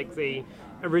stuff like the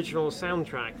original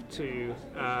soundtrack to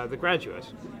The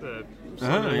Graduate, the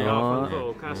Simon and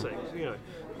Garfunkel classics, you know.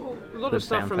 A lot of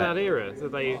stuff from that era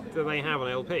that they have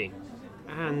on LP.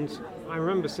 And I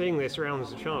remember seeing this around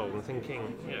as a child and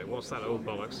thinking, what's that old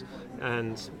bollocks?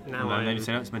 And now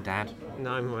it's my dad.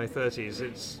 Now I'm in my 30s,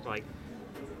 it's like,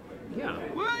 yeah.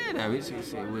 Well,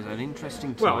 it was an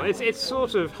interesting time. Well, it's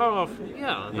sort of half,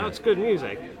 that's good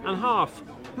music, and half,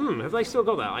 have they still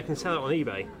got that? I can sell it on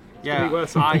eBay. Yeah, be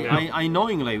worth something now. I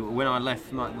annoyingly, when I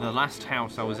left the last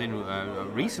house I was in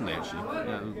recently, actually,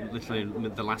 literally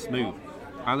the last move,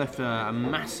 I left a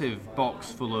massive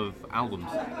box full of albums,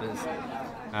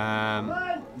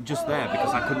 just there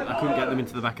because I couldn't get them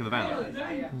into the back of the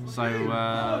van. So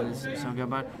I go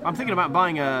back. I'm thinking about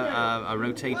buying a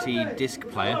rotating disc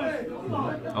player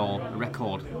or a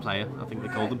record player, I think they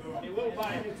call them.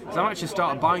 So I've actually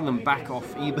started buying them back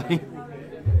off eBay,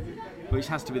 which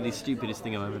has to be the stupidest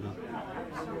thing I've ever done.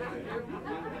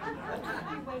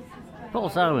 Paul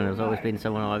Simon has always been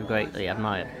someone I've greatly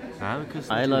admired.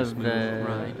 I loved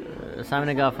Simon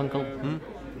and Garfunkel.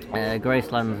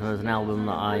 Graceland was an album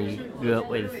that I grew up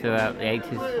with throughout the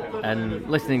 80s, and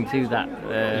listening to that,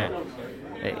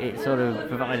 it sort of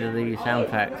provided the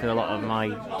soundtrack to a lot of my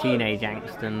teenage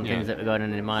angst and things that were going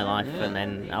on in my life, and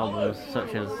then albums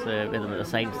such as Rhythm of the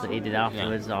Saints that he did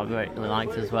afterwards I greatly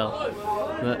liked as well.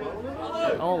 But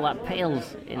all that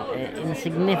pales in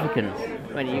significance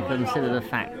when you consider the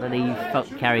fact that he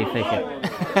fucked Carrie Fisher.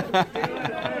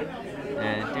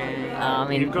 I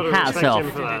mean, You've got to hats respect off.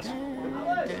 him for that.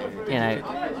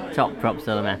 Top props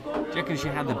to the man. Do you reckon she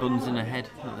had the buns in her head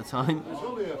at the time?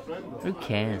 Who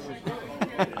cares?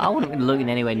 I wouldn't be looking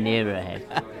anywhere near her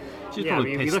head. She's Yeah,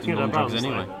 probably but you'd be pissed looking and at on her drugs buns,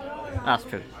 anyway. That's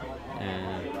true.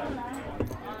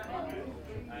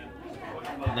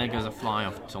 There goes a fly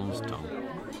off Tom's tongue.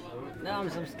 No, I'm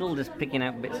still just picking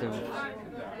out bits of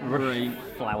rush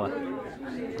flower.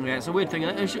 Yeah, it's a weird thing.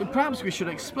 Perhaps we should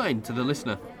explain to the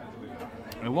listener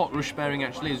what rushbearing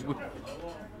actually is.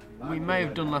 We may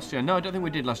have done last year. No, I don't think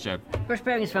we did last year.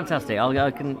 Rushbearing is fantastic.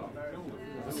 I can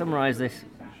summarise this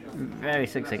very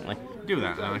succinctly. Do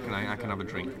that, then I can have a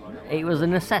drink. It was a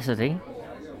necessity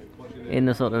in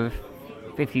the sort of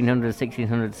 1500s,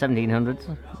 1600s,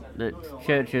 1700s that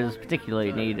churches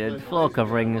particularly needed floor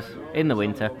coverings in the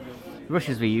winter.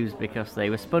 Rushes were used because they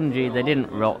were spongy, they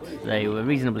didn't rot, they were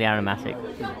reasonably aromatic,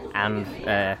 and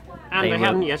they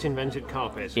hadn't yet invented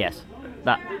carpet. Yes,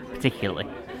 that particularly.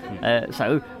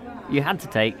 So you had to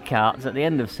take carts at the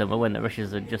end of summer when the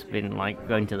rushes had just been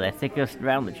going to their thickest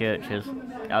round the churches,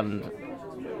 and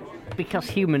because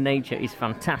human nature is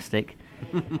fantastic,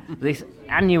 this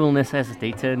annual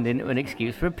necessity turned into an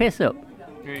excuse for a piss up.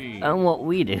 Hey. And what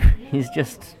we do is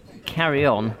just carry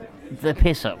on the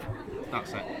piss up.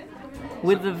 That's it.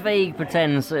 with the vague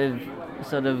pretense of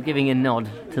sort of giving a nod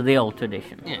to the old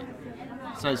tradition. Yeah.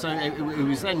 So it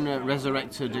was then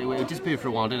resurrected. It disappeared for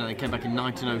a while, didn't it? It came back in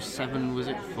 1907, was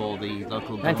it, for the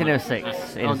local government?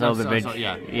 1906 in Sowerby Bridge.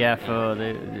 Yeah,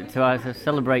 to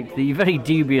celebrate the very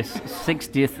dubious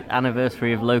 60th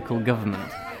anniversary of local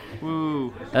government.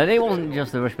 Woo! It wasn't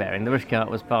just the Rushbearing. The rush cart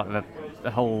was part of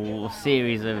a whole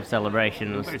series of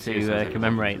celebrations to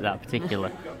commemorate that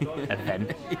particular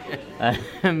event.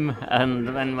 And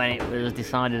then when it was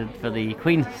decided for the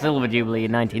Queen's Silver Jubilee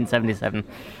in 1977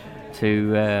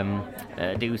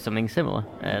 to do something similar,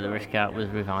 the rush cart was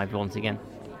revived once again.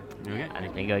 Okay. And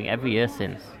it's been going every year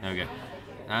since. Okay.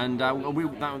 And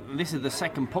this is the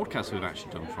second podcast we've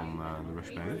actually done from the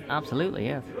Rushbearing. Absolutely,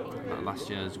 yeah. Last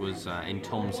year's was in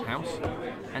Tom's house,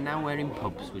 and now we're in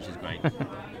pubs, which is great.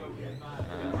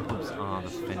 Pubs are the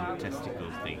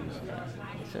fantastical things.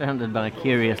 Surrounded by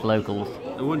curious locals.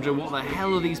 I wonder what the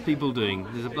hell are these people doing?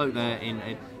 There's a bloke there in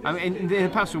the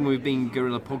past when we've been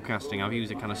guerrilla podcasting, I've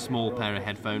used a kind of small pair of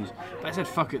headphones, but I said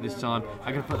fuck it this time.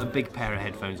 I'm going to put a big pair of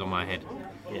headphones on my head.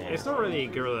 Yeah. It's not really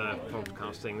guerrilla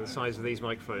podcasting, the size of these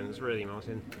microphones, really,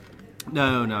 Martin.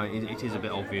 No, it is a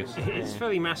bit obvious. It's a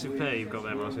fairly massive pair you've got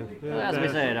there, Martin. As we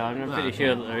said, I'm pretty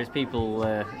sure that there is people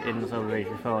in the Sowerby Bridge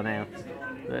before now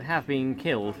that have been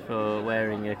killed for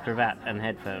wearing a cravat and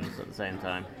headphones at the same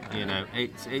time. You know,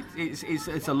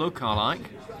 it's a look I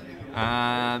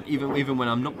like. Even when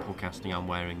I'm not podcasting, I'm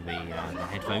wearing the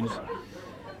headphones.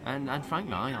 And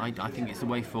frankly, I think it's the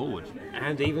way forward.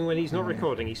 And even when he's not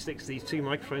recording, he sticks these two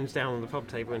microphones down on the pub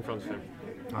table in front of him.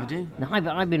 I do. No,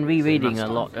 I've been rereading a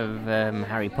lot of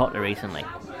Harry Potter recently,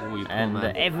 and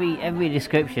every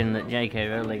description that J.K.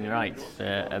 Rowling writes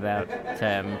about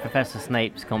Professor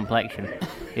Snape's complexion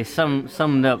is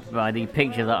summed up by the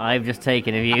picture that I've just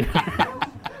taken of you.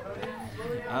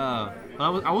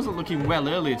 I wasn't looking well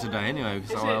earlier today anyway,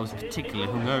 because I was particularly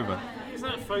hungover. Is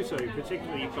that photo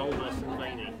particularly bulbous and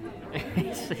veiny?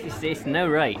 it's no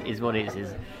right, is what it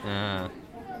is.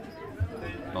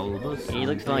 Bulbous. He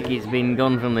looks like he's been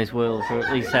gone from this world for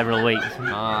at least several weeks.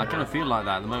 I kind of feel like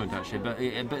that at the moment, actually,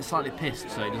 but slightly pissed,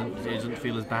 so it doesn't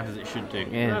feel as bad as it should do.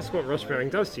 Yeah. That's what Rushbearing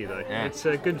does to you, though. Yeah. It's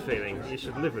a good feeling. You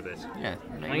should live with it. Yeah.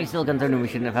 Are you still concerned we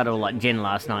shouldn't have had all that gin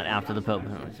last night after the pub?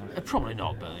 Probably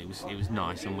not, but it was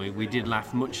nice, and we did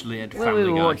laugh muchly at Well, Family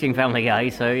we were Guy. watching Family Guy,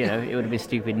 so it would have been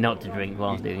stupid not to drink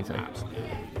whilst doing so. Absolutely.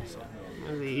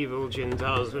 The evil gin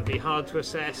does would be hard to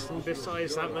assess, and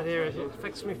besides that, Madeira, it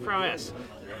affects me price.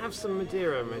 Have some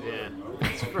Madeira, my dear.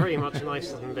 It's very much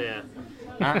nicer than beer.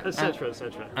 Etc.,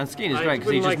 etc. And Skinner's great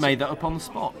because he just made that up on the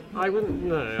spot. I wouldn't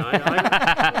know.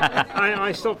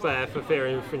 I stopped there for fear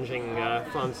of infringing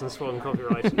France and Swan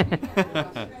copyright.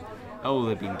 Oh,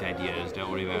 they've been dead years, don't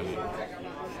worry about it.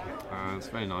 It's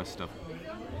very nice stuff.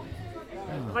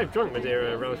 I've drunk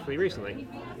Madeira relatively recently.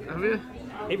 Have you?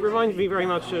 It reminded me very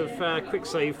much of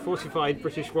Quicksave fortified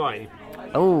British wine.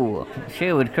 Oh,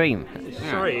 Sherwood cream.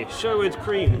 Sorry, Sherwood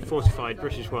cream fortified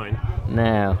British wine.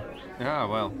 No. Ah,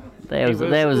 well. There was a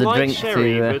like drink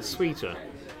sherry, to... but sweeter.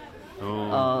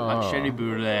 Like Sherry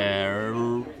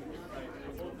Boulaire.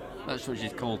 That's what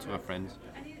she's called to her friends.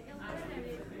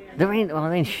 There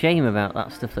ain't shame about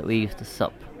that stuff that we used to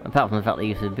sup. Apart from the fact that you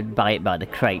used to buy it by the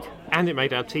crate. And it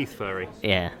made our teeth furry.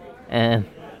 Yeah. Isn't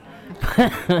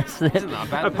that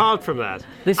bad? Apart from that.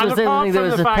 This was the thing that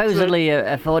was supposedly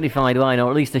a fortified wine, or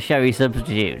at least a sherry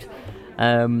substitute.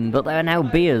 But there are now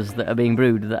beers that are being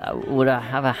brewed that would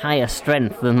have a higher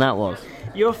strength than that was.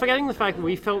 You're forgetting the fact that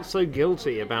we felt so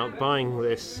guilty about buying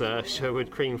this Sherwood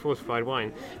cream fortified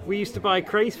wine. We used to buy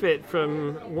crate of it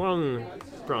from one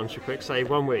branch of Quicksave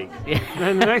 1 week. Yeah.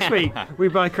 Then the next week we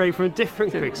buy crate from a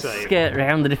different Quicksave. Skirt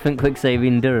round the different Quicksave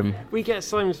in Durham. We get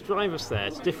Simon's to drive us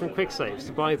there to different Quicksaves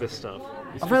to buy this stuff.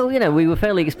 Although, we were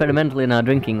fairly experimental in our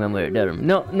drinking when we were at Durham.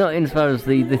 Not in as far as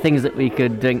the things that we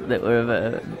could drink that were of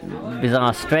a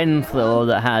bizarre strength or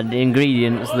that had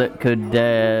ingredients that could,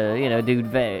 do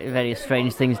various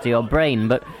strange things to your brain,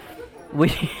 but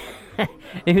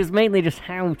it was mainly just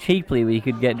how cheaply we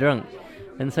could get drunk.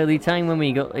 And so the time when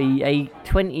we got a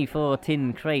 24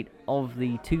 tin crate of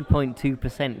the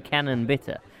 2.2% Canon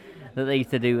Bitter that they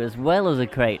used to do, as well as a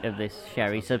crate of this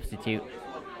sherry substitute,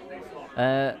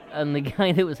 and the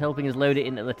guy that was helping us load it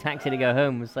into the taxi to go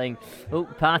home was saying, "Oh,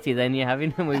 party then you're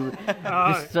having?" And we were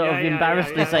just sort of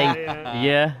embarrassedly saying,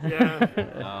 "Yeah."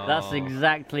 That's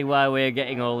exactly why we're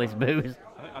getting all this booze.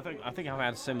 I think I've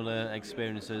had similar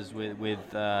experiences with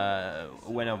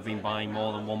when I've been buying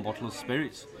more than one bottle of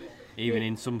spirits, even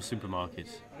in some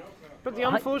supermarkets. But the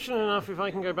unfortunate enough, if I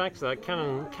can go back to that,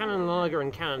 Canon Lager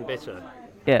and Canon Bitter,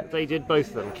 Yeah. They did both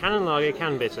of them. Canon Lager,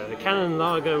 Canon Bitter. The Canon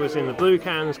Lager was in the blue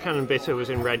cans, Canon Bitter was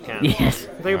in red cans. Yes.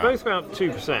 They were both about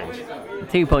 2%.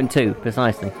 2.2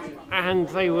 precisely. And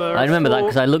they were... I remember that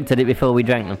because I looked at it before we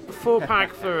drank them.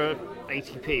 4-pack for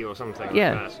 80p or something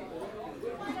Yeah. like that.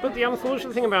 But the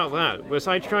unfortunate thing about that was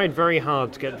I tried very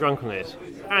hard to get drunk on it,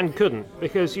 and couldn't,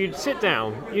 because you'd sit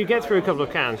down, you'd get through a couple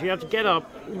of cans, you'd have to get up,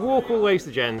 walk all the way to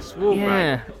the gents, walk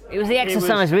back. It was the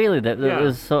exercise really that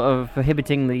was sort of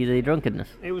prohibiting the drunkenness.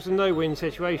 It was a no-win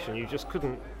situation, you just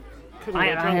couldn't get drunk I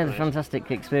had on a it. fantastic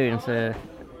experience.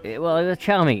 It was a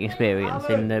charming experience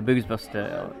in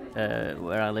Boozebuster,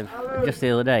 where I live, just the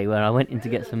other day, where I went in to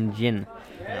get some gin.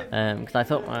 Because I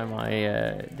thought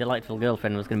my delightful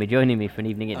girlfriend was going to be joining me for an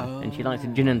evening in, and she likes a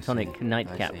gin and tonic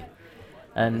nightcap.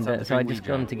 And so I just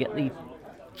gone to get the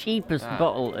cheapest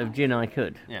bottle of gin I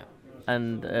could,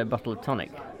 and a bottle of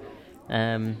tonic.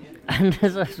 And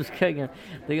as I was going on,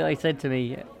 the guy said to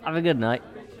me, "Have a good night."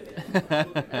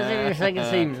 As if I could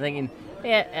see him thinking,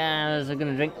 I was going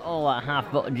to drink all that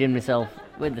half bottle of gin myself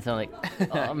with the tonic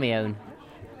on my own.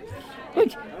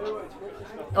 Which,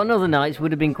 on other nights,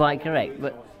 would have been quite correct,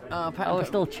 but I was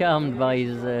still charmed by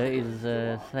his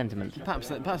sentiment. Perhaps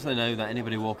they know that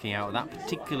anybody walking out of that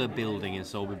particular building in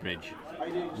Sowerby Bridge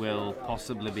will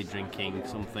possibly be drinking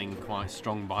something quite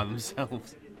strong by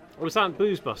themselves. Was that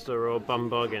Boozebuster or Bum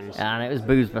Bargains? And it was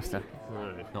Boozebuster.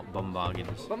 Right. Not Bum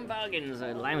Bargains. Bum Bargains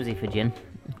are lousy for gin.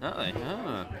 Are they?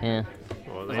 Ah. Yeah.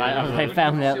 Well, As I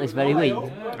found out this very week.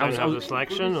 Don't have the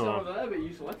selection, or...?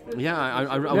 Yeah,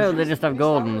 I No, they just have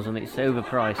Gordon's and it's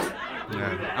overpriced.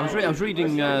 Yeah. I was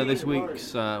reading this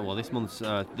month's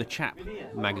The Chap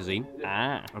magazine,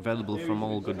 available from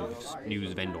all good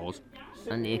news vendors.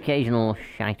 And the occasional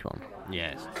shite one.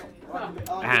 Yes.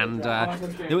 And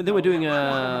they were doing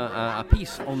a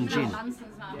piece on gin,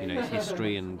 its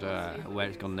history and where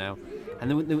it's gone now. And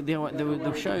they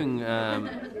were showing,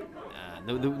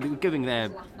 they were giving their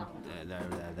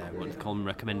what they call them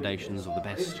recommendations of the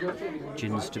best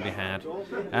gins to be had.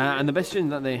 And the best gin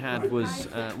that they had was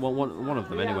one of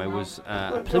them anyway was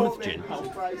a Plymouth gin,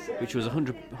 which was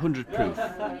 100 proof.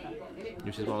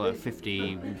 Which is like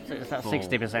 50... It's about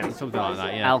 60%. Something like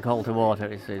that, yeah. Alcohol to water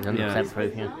is 100%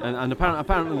 proof, yeah. And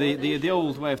apparently the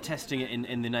old way of testing it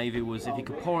in the Navy was if you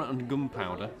could pour it on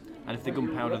gunpowder, and if the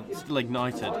gunpowder still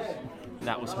ignited,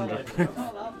 that was 100 proof.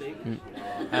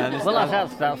 Well,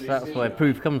 that's where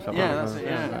proof comes from. Yeah, that's it,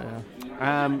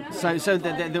 yeah. So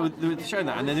they were showing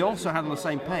that, and then they also had on the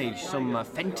same page some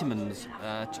Fentiman's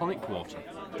tonic water.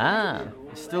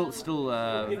 Still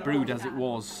brewed as it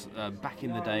was back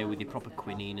in the day with your proper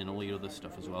quinine and all your other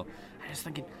stuff as well. I was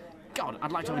thinking, God,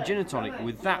 I'd like to have a gin and tonic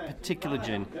with that particular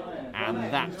gin and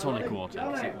that tonic water,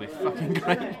 because it would be fucking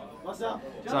great. So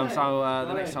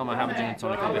the next time I have a gin and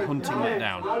tonic, I'll be hunting that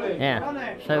down.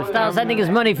 Yeah. So start sending us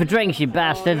money for drinks, you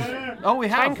bastards. Oh, we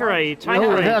have. Tanqueray that's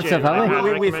gin.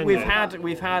 haven't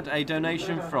We've had a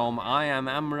donation from I Am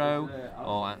Amro,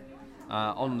 or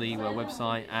on the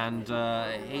website, and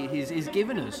he's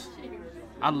given us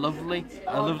a lovely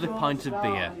pint of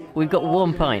beer. We've got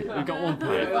 1 pint.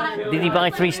 Did he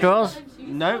buy 3 straws?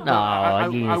 No.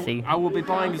 I will be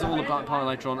buying us all a pint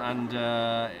later on, and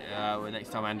next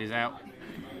time Andy's out,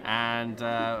 and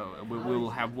we will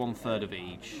have 1/3 of it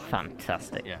each.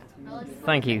 Fantastic. Yeah.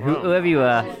 Thank you, whoever you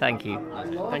are. Thank you.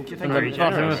 Thank you. From the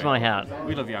bottom of my heart.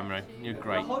 We love you, Amro. You're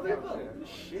great.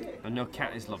 And your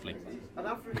cat is lovely.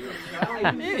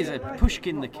 He is a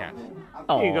Pushkin the cat.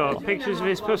 Oh. You got pictures of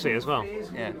his pussy as well.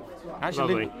 Yeah.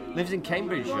 Actually Lovely. lives in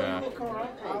Cambridge.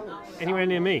 Anywhere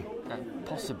near me?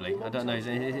 Possibly. I don't know.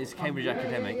 He's a Cambridge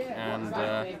academic and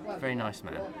very nice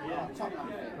man.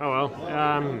 Oh well.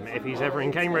 If he's ever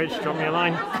in Cambridge, drop me a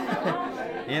line.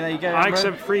 Yeah, there you go. I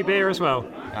accept free beer as well.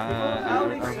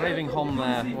 A raving hom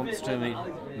there wants to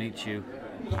meet you.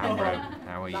 Amro,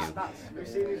 how are you?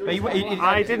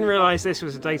 I didn't realise this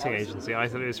was a dating agency. I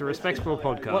thought it was a respectable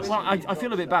podcast. Well, I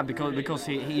feel a bit bad because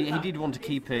he did want to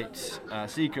keep it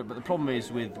secret, but the problem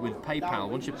is with PayPal,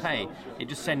 once you pay, it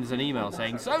just sends an email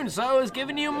saying so-and-so has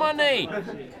given you money!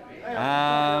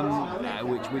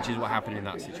 Which is what happened in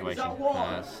that situation.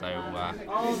 Sorry about that.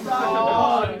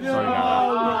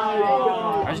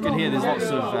 As you can hear, there's lots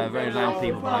of very loud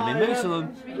people behind me, most of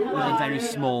them with a very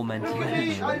small mental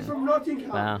age.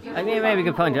 Wow. I mean, maybe a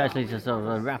good point to actually just sort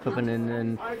of wrap up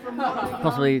and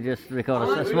possibly just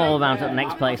record a small amount at the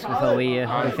next place before we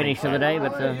finish for the day.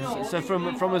 But so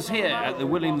from us here at the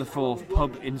William IV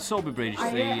pub in Sowerby Bridge,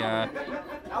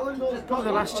 probably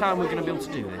the last time we're going to be able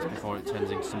to do this before it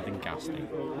turns into something ghastly.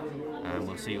 And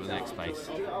we'll see you at the next place.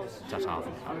 Ta-ta.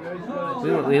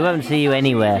 We won't see you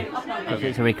anywhere if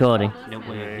it's a recording. No,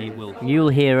 he will. You'll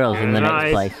hear us in the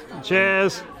next place.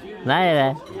 Cheers.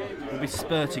 Later. We'll be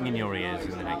spurting in your ears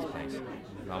in the next place.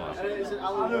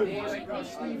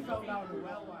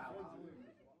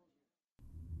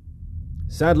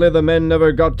 Sadly, the men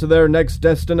never got to their next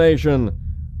destination.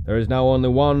 There is now only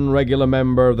one regular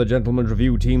member of the Gentleman's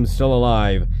Review team still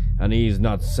alive, and he's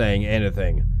not saying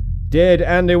anything. Did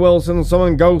Andy Wilson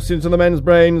summon ghosts into the men's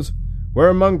brains?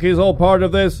 Were monkeys all part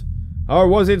of this? Or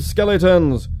was it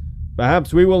skeletons?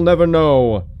 Perhaps we will never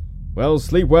know. Well,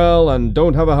 sleep well and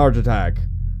don't have a heart attack.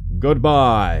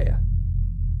 Goodbye.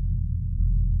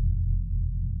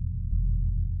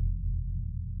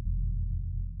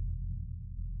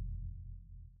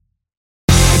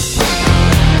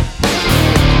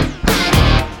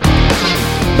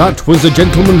 That was the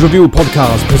Gentleman's Review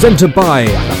podcast presented by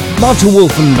Martin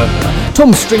Wolfenman,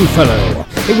 Tom Stringfellow.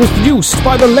 It was produced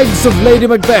by the legs of Lady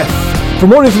Macbeth. For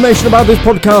more information about this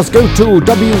podcast, go to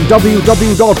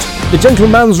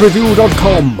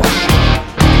www.thegentleman'sreview.com.